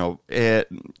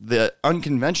 the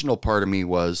unconventional part of me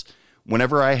was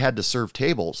whenever I had to serve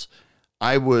tables,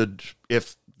 I would,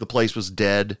 if the place was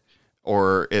dead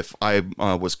or if I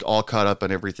was all caught up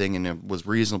on everything and it was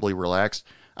reasonably relaxed,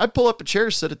 I'd pull up a chair,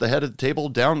 sit at the head of the table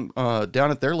down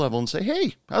at their level and say,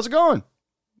 hey, how's it going?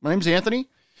 My name's Anthony.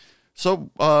 So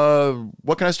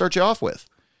what can I start you off with?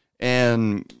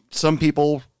 And some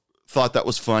people thought that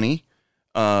was funny.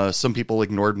 Some people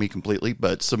ignored me completely,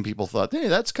 but some people thought, hey,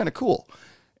 that's kind of cool.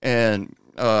 And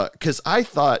because I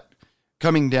thought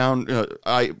coming down,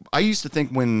 I used to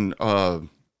think when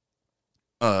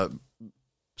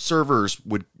servers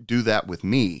would do that with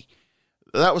me,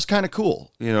 that was kind of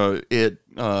cool.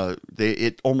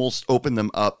 It almost opened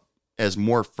them up as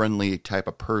more friendly type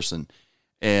of person,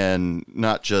 and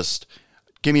not just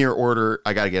give me your order,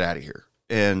 I got to get out of here.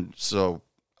 And so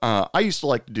I used to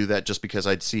like to do that just because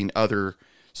I'd seen other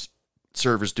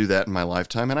servers do that in my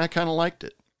lifetime, and I kind of liked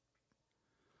it.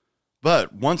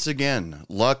 But once again,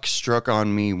 luck struck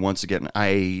on me once again.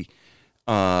 I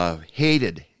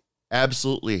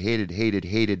absolutely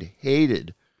hated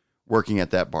working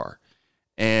at that bar.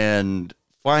 And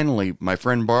finally, my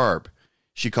friend Barb,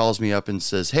 she calls me up and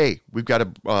says, hey, we've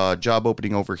got a job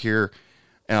opening over here.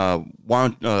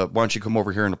 Why don't you come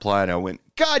over here and apply? And I went,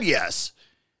 God, yes.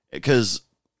 Because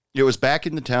it was back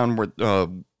in the town where,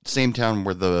 same town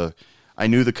where I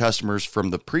knew the customers from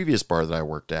the previous bar that I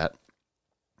worked at.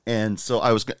 And so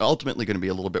I was ultimately going to be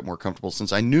a little bit more comfortable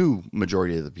since I knew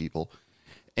majority of the people.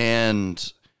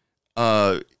 And,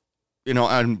 I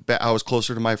was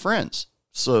closer to my friends.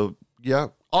 So, yeah,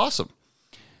 awesome.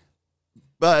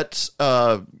 But,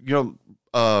 the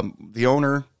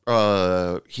owner,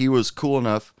 he was cool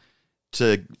enough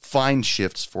to find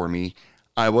shifts for me.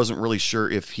 I wasn't really sure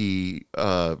if he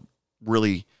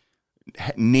really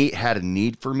had a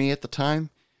need for me at the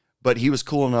time, but he was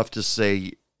cool enough to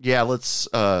say, yeah, let's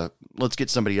get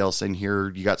somebody else in here.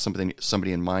 You got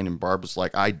somebody in mind? And Barb was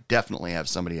like, I definitely have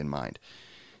somebody in mind.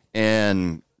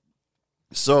 And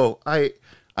so I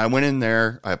went in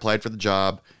there, I applied for the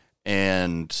job,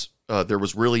 and there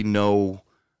was really no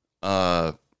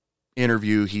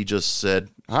interview. He just said,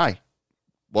 hi,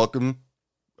 welcome.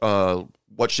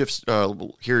 What shifts?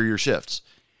 Here are your shifts.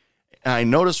 And I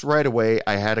noticed right away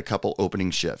I had a couple opening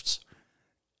shifts.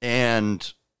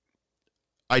 And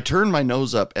I turned my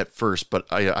nose up at first, but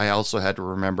I also had to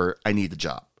remember I need the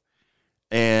job.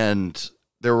 And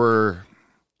there were,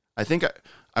 I think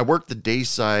I worked the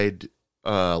dayside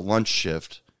lunch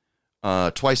shift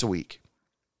twice a week.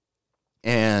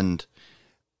 And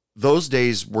those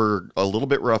days were a little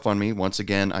bit rough on me. Once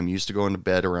again, I'm used to going to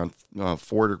bed around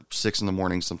 4 to 6 in the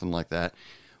morning, something like that.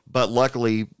 But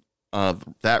luckily,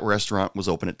 that restaurant was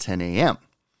open at 10 a.m.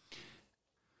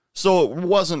 So it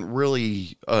wasn't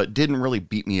really, didn't really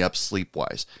beat me up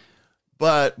sleep-wise.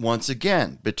 But once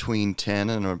again, between 10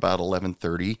 and about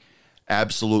 11:30,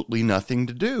 absolutely nothing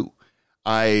to do.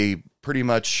 I pretty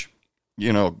much,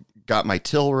 got my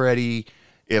till ready.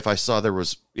 If I saw they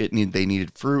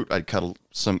needed fruit, I'd cut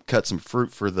some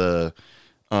fruit for the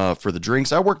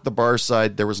drinks. I worked the bar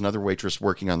side. There was another waitress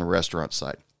working on the restaurant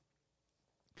side.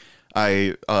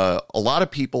 A lot of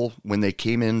people, when they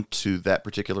came into that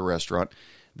particular restaurant,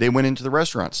 they went into the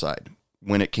restaurant side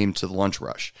when it came to the lunch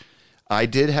rush. I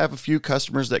did have a few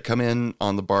customers that come in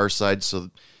on the bar side, so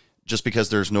just because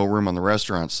there's no room on the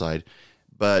restaurant side,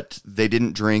 but they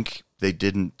didn't drink, they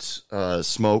didn't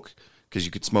smoke, because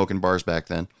you could smoke in bars back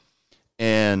then,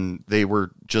 and they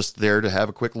were just there to have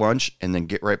a quick lunch and then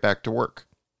get right back to work.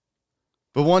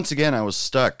 But once again, I was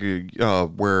stuck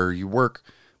where you work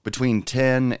between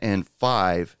 10 and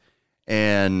 5,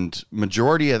 and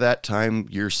majority of that time,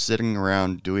 you're sitting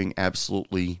around doing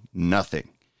absolutely nothing.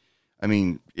 I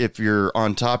mean, if you're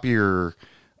on top of your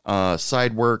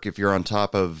side work, if you're on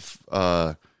top of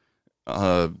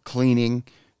cleaning,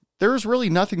 there's really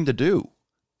nothing to do.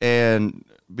 And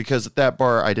because at that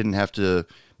bar, I didn't have to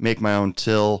make my own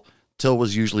till. Till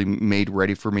was usually made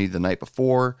ready for me the night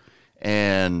before.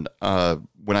 And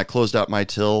when I closed out my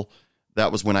till,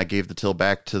 that was when I gave the till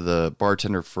back to the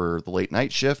bartender for the late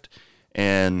night shift.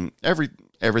 And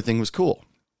everything was cool.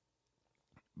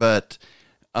 But,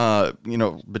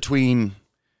 between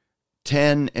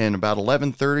 10 and about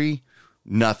 11:30,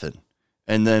 nothing.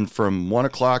 And then from 1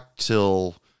 o'clock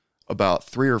till about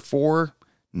 3 or 4,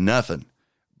 nothing.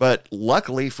 But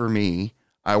luckily for me,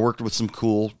 I worked with some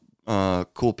cool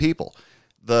people.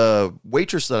 The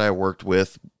waitress that I worked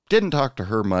with, didn't talk to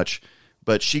her much,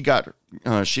 but she got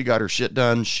her shit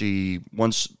done.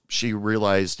 Once she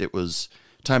realized it was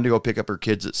time to go pick up her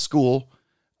kids at school,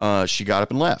 she got up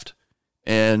and left.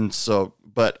 And so,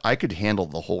 but I could handle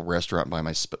the whole restaurant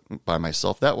by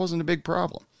myself. That wasn't a big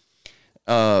problem.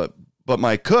 But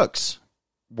my cooks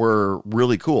were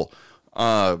really cool.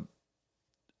 There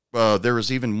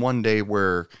was even one day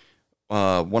where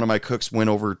one of my cooks went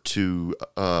over to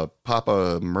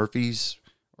Papa Murphy's,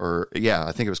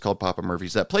 I think it was called Papa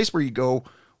Murphy's. That place where you go,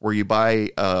 where you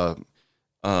buy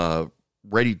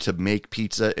ready to make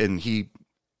pizza, and he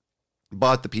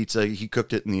bought the pizza. He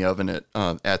cooked it in the oven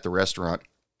at the restaurant,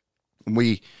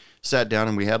 We sat down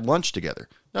and we had lunch together.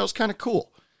 That was kind of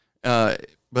cool.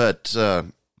 But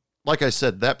like I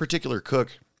said, that particular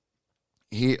cook,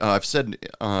 I've said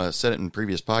it in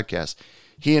previous podcasts,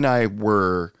 he and I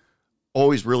were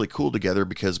always really cool together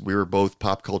because we were both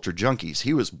pop culture junkies.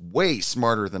 He was way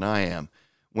smarter than I am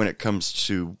when it comes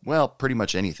to, well, pretty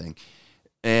much anything.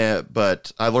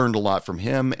 But I learned a lot from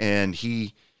him, and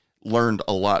he learned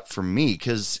a lot from me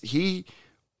because he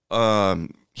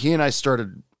and I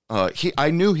started,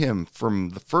 I knew him from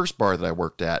the first bar that I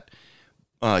worked at.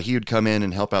 He would come in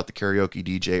and help out the karaoke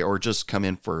DJ or just come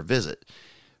in for a visit.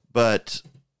 But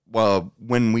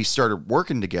when we started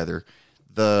working together,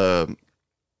 the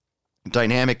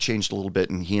dynamic changed a little bit,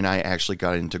 and he and I actually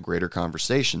got into greater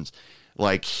conversations.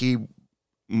 Like, he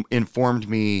informed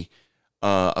me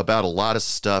about a lot of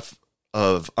stuff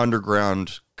of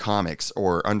underground comics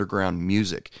or underground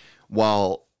music,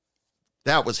 while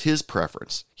that was his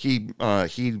preference. He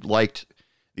liked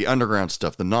the underground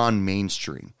stuff, the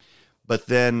non-mainstream. But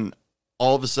then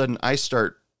all of a sudden I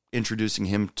start introducing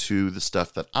him to the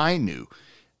stuff that I knew.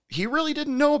 He really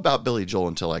didn't know about Billy Joel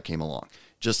until I came along.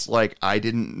 Just like I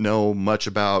didn't know much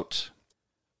about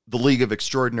the League of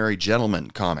Extraordinary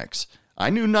Gentlemen comics. I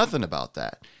knew nothing about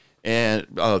that. And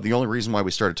the only reason why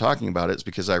we started talking about it is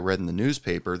because I read in the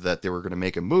newspaper that they were going to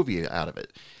make a movie out of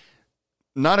it.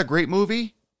 Not a great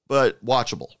movie, but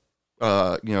watchable.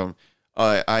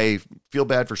 I feel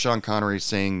bad for Sean Connery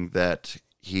saying that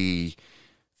he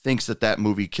thinks that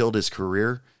movie killed his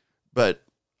career, but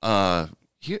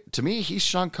to me, he's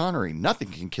Sean Connery. Nothing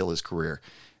can kill his career,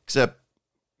 except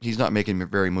he's not making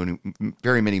very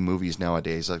many movies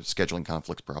nowadays. Scheduling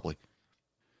conflicts, probably.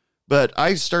 But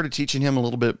I started teaching him a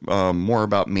little bit more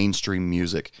about mainstream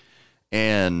music,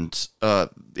 and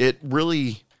it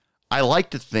really, I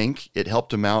like to think it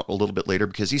helped him out a little bit later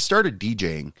because he started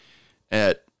DJing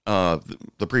at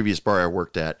the previous bar I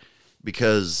worked at,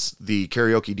 because the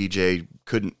karaoke DJ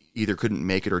couldn't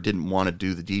make it or didn't want to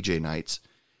do the DJ nights.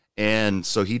 And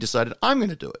so he decided, I'm going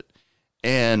to do it.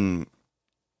 And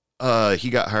he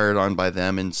got hired on by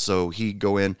them. And so he'd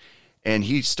go in and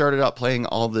he started out playing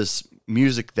all this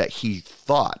music that he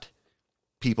thought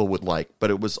people would like, but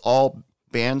it was all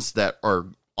bands that are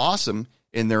awesome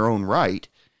in their own right.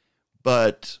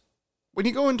 But when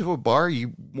you go into a bar,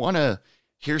 you want to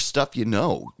hear stuff you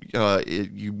know.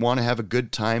 You want to have a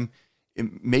good time.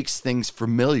 It makes things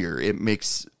familiar. It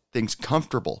makes things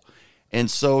comfortable. And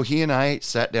so he and I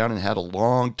sat down and had a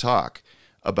long talk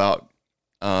about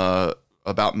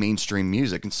mainstream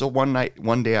music. And so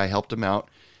one day I helped him out.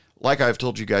 Like I've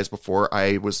told you guys before,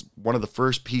 I was one of the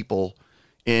first people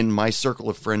in my circle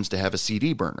of friends to have a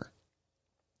CD burner.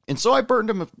 And so I burned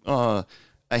him a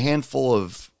handful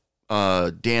of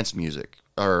dance music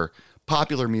or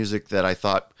popular music that I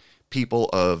thought people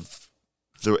of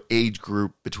the age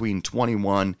group between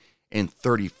 21 and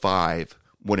 35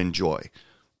 would enjoy.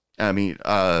 I mean,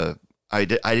 I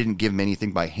didn't give him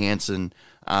anything by Hanson.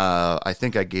 I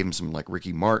think I gave him some like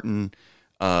Ricky Martin,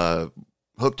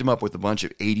 hooked him up with a bunch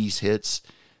of 80s hits,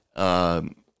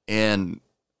 and,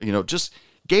 just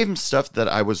gave him stuff that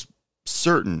I was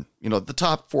certain, the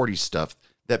top 40 stuff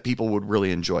that people would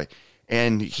really enjoy.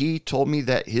 And he told me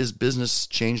that his business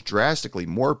changed drastically.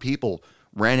 More people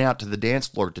ran out to the dance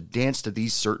floor to dance to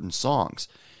these certain songs.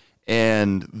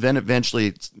 And then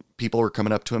eventually people were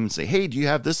coming up to him and say, hey, do you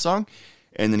have this song?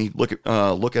 And then he'd look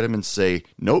at him and say,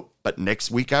 nope, but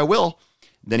next week I will.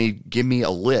 Then he'd give me a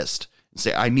list and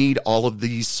say, I need all of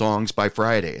these songs by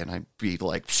Friday. And I'd be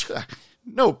like,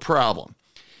 no problem.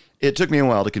 It took me a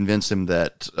while to convince him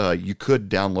that you could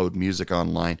download music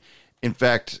online. In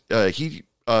fact, he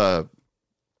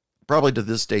probably to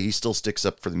this day, he still sticks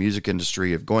up for the music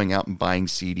industry of going out and buying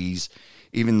CDs,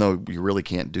 even though you really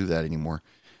can't do that anymore.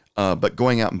 But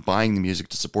going out and buying the music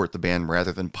to support the band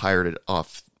rather than pirate it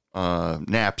off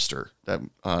Napster, that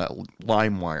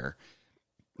LimeWire.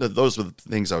 Those were the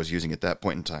things I was using at that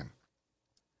point in time.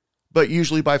 But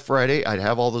usually by Friday, I'd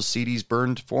have all those CDs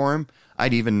burned for him.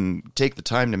 I'd even take the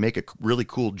time to make a really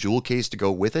cool jewel case to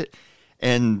go with it.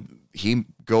 And he'd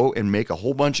go and make a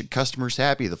whole bunch of customers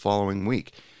happy the following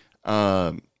week.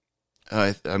 I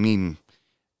mean,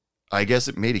 I guess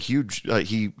it made a huge,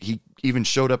 he even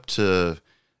showed up to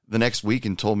the next week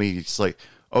and told me, it's like,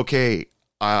 okay,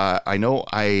 I know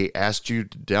I asked you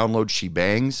to download She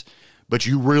Bangs, but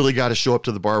you really got to show up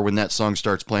to the bar when that song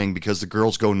starts playing because the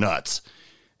girls go nuts.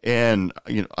 And,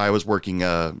 I was working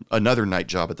another night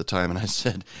job at the time. And I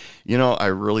said, I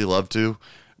really love to,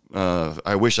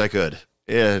 I wish I could.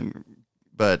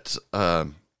 But I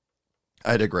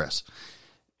digress.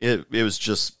 It was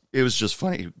just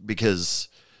funny because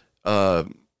I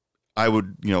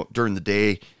would, during the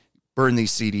day, burn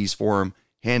these CDs for him,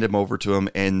 hand them over to him,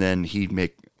 and then he'd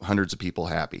make hundreds of people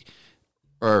happy.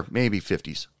 Or maybe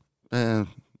 50s.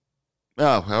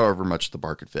 However much the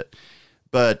bar could fit.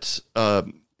 But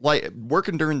like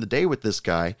working during the day with this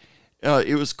guy,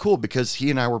 it was cool because he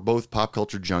and I were both pop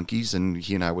culture junkies, and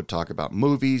he and I would talk about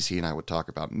movies. He and I would talk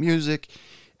about music,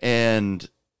 and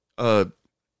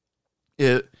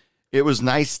it was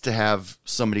nice to have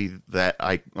somebody that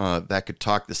that could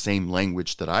talk the same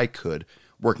language that I could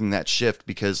working that shift,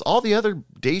 because all the other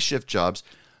day shift jobs,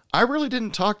 I really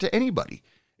didn't talk to anybody.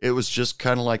 It was just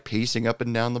kind of like pacing up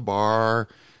and down the bar,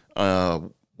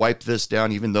 wipe this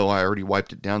down, even though I already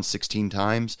wiped it down 16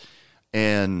 times.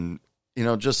 And,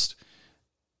 just,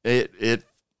 it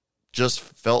just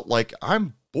felt like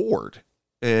I'm bored,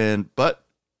 but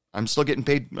I'm still getting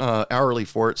paid hourly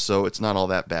for it. So it's not all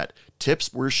that bad.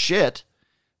 Tips were shit,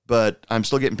 but I'm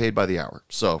still getting paid by the hour.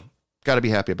 So got to be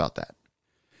happy about that.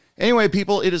 Anyway,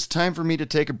 people, it is time for me to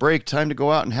take a break. Time to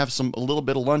go out and have a little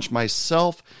bit of lunch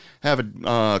myself, have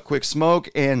a quick smoke,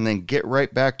 and then get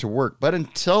right back to work. But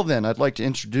until then, I'd like to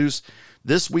introduce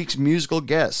this week's musical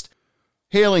guest.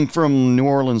 Hailing from New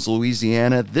Orleans,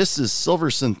 Louisiana, this is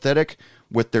Silver Synthetic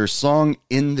with their song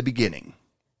In the Beginning.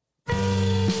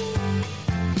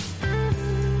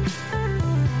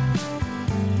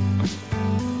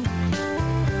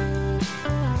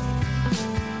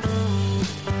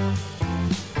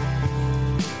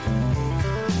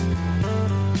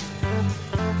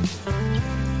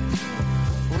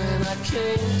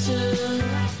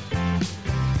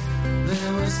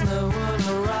 There was no one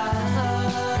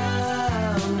around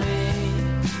me.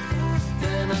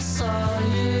 Then I saw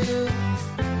you.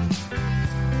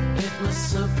 It was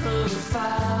so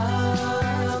profound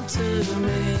to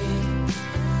me.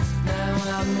 Now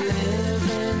I'm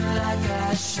living like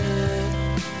I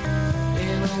should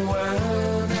in a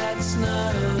world that's no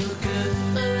good.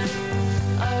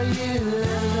 Are you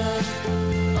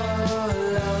living or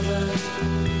loving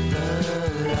the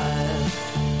life?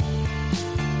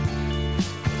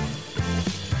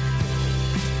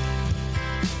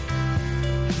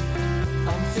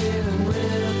 I'm feeling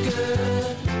real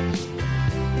good,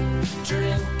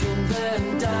 drinking then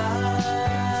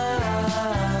down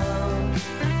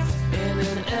in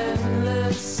an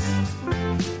endless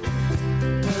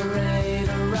parade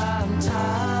around town.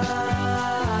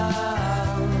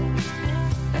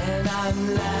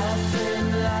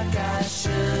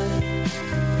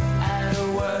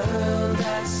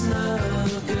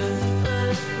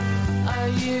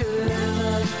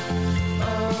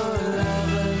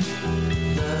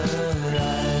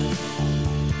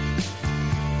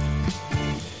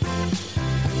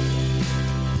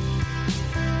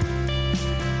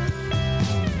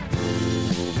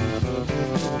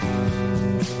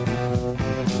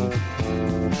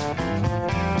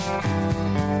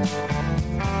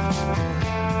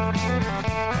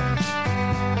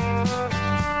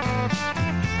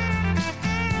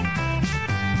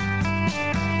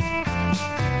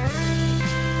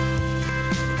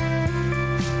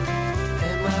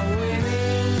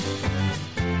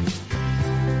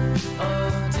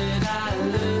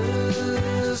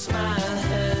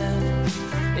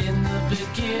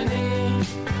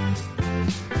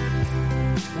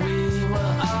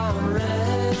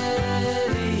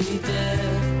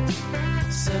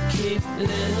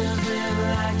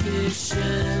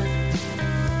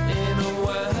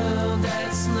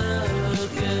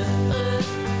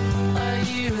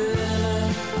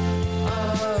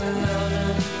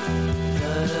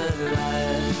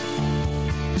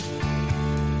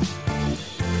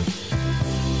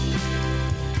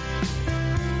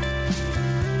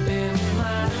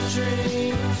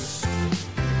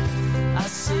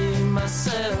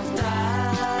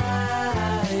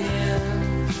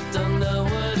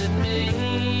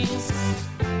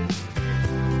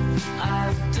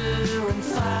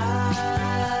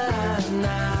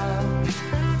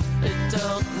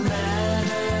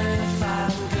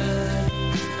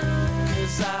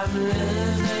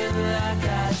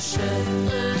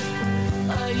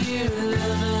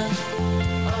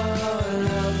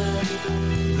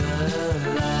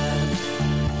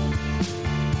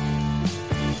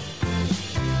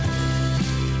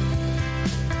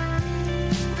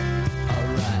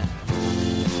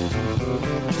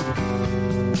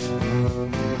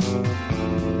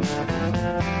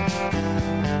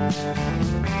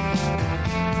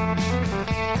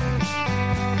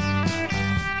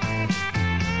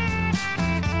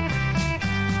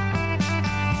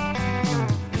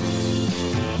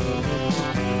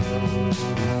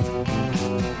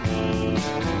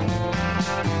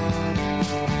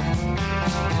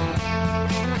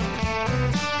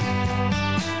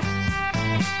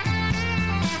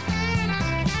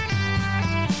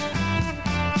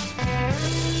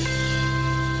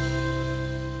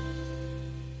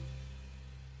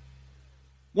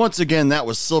 Once again, that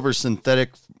was Silver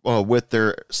Synthetic with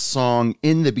their song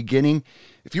In the Beginning.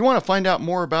 If you want to find out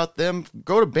more about them,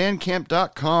 go to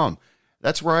bandcamp.com.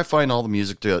 That's where I find all the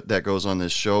music that goes on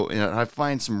this show, and I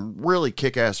find some really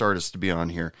kick-ass artists to be on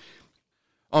here.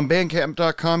 On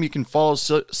bandcamp.com, you can follow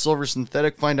Silver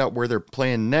Synthetic, find out where they're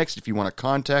playing next. If you want to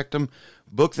contact them,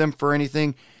 book them for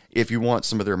anything. If you want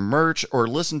some of their merch or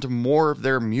listen to more of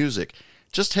their music,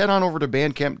 just head on over to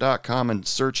bandcamp.com and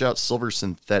search out Silver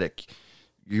Synthetic.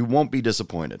 You won't be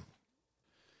disappointed.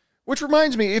 Which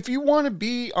reminds me, if you want to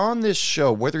be on this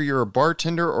show, whether you're a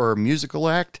bartender or a musical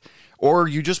act, or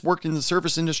you just work in the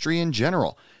service industry in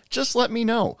general, just let me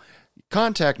know.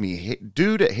 Contact me,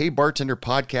 dude at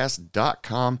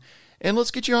heybartenderpodcast.com, and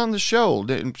let's get you on the show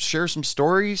and share some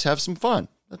stories, have some fun.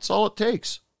 That's all it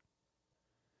takes.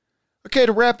 Okay,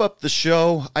 to wrap up the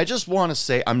show, I just want to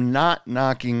say I'm not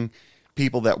knocking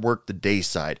people that work the day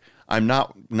side. I'm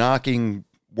not knocking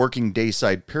working day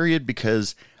side, period,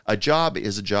 because a job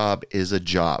is a job is a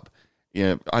job. You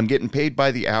know, I'm getting paid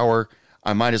by the hour.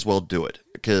 I might as well do it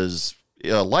because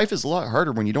life is a lot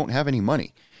harder when you don't have any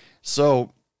money.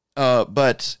 So,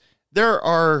 but there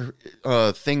are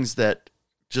things that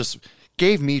just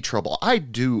gave me trouble. I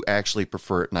do actually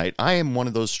prefer at night. I am one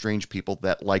of those strange people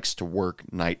that likes to work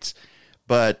nights.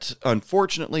 But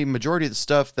unfortunately, majority of the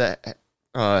stuff that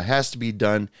has to be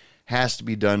done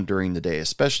during the day,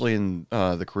 especially in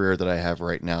the career that I have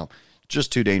right now.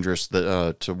 Just too dangerous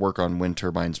to work on wind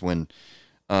turbines when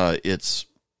it's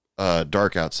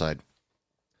dark outside.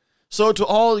 So to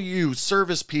all you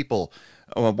service people,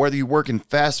 whether you work in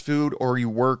fast food or you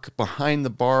work behind the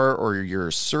bar or you're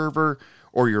a server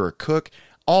or you're a cook,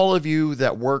 all of you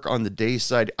that work on the day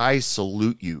side, I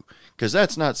salute you because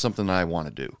that's not something I want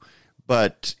to do.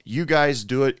 But you guys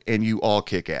do it and you all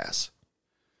kick ass.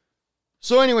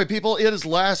 So anyway, people, it is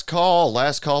last call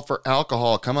for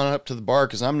alcohol. Come on up to the bar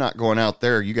because I'm not going out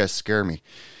there. You guys scare me.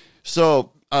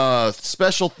 So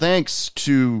special thanks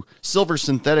to Silver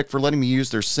Synthetic for letting me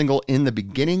use their single In the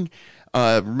Beginning.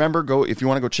 Remember, if you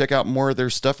want to go check out more of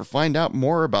their stuff or find out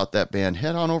more about that band,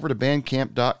 head on over to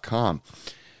bandcamp.com.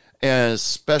 And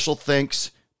special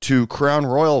thanks to Crown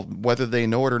Royal, whether they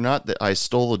know it or not, that I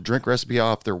stole a drink recipe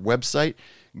off their website.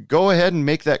 Go ahead and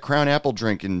make that Crown Apple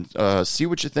drink and see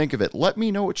what you think of it. Let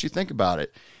me know what you think about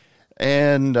it.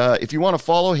 And if you want to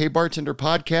follow Hey Bartender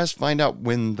Podcast, find out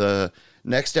when the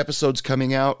next episode's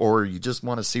coming out, or you just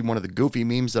want to see one of the goofy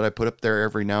memes that I put up there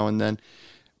every now and then,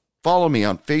 follow me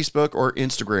on Facebook or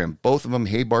Instagram, both of them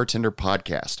Hey Bartender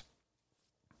Podcast.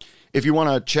 If you want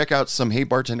to check out some Hey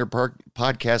Bartender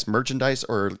Podcast merchandise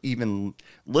or even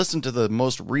listen to the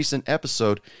most recent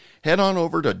episode, head on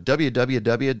over to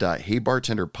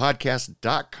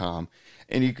www.heybartenderpodcast.com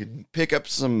and you can pick up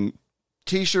some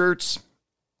t-shirts,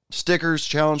 stickers,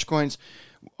 challenge coins,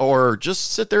 or just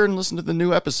sit there and listen to the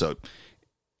new episode.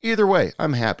 Either way,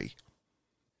 I'm happy.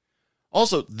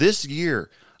 Also, this year,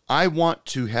 I want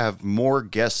to have more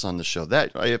guests on the show.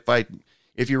 That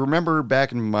if you remember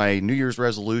back in my New Year's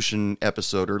resolution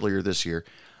episode earlier this year,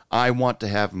 I want to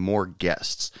have more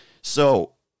guests.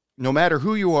 So no matter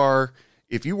who you are,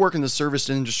 if you work in the service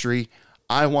industry,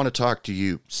 I want to talk to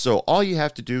you. So all you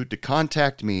have to do to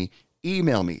contact me,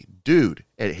 email me, dude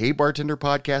at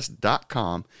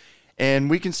heybartenderpodcast.com, and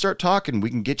we can start talking. We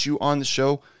can get you on the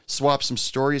show, swap some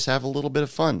stories, have a little bit of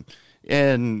fun.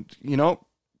 And, you know,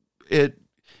 it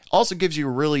also gives you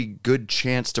a really good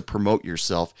chance to promote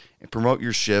yourself and promote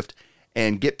your shift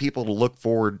and get people to look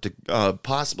forward to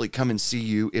possibly come and see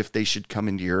you if they should come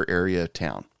into your area of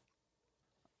town.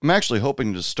 I'm actually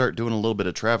hoping to start doing a little bit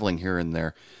of traveling here and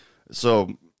there.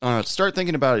 So start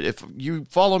thinking about it. If you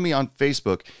follow me on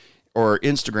Facebook or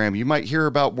Instagram, you might hear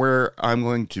about where I'm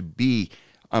going to be.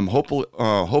 I'm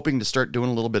hoping to start doing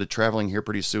a little bit of traveling here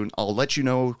pretty soon. I'll let you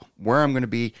know where I'm going to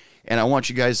be, and I want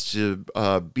you guys to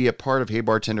be a part of Hey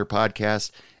Bartender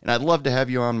Podcast, and I'd love to have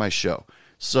you on my show.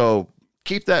 So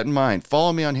keep that in mind.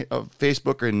 Follow me on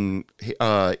Facebook and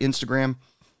Instagram,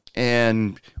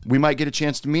 and we might get a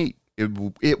chance to meet.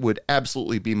 It would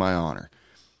absolutely be my honor.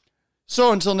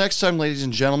 So until next time, ladies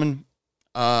and gentlemen,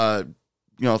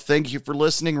 thank you for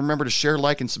listening. Remember to share,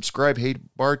 like, and subscribe Hey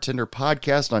Bartender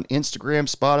Podcast on Instagram,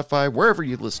 Spotify, wherever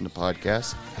you listen to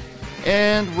podcasts.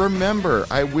 And remember,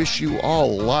 I wish you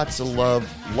all lots of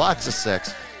love, lots of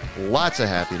sex, lots of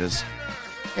happiness,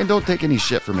 and don't take any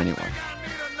shit from anyone.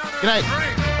 Good night.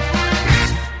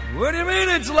 What do you mean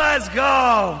it's last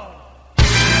call?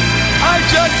 I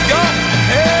just got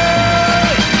here.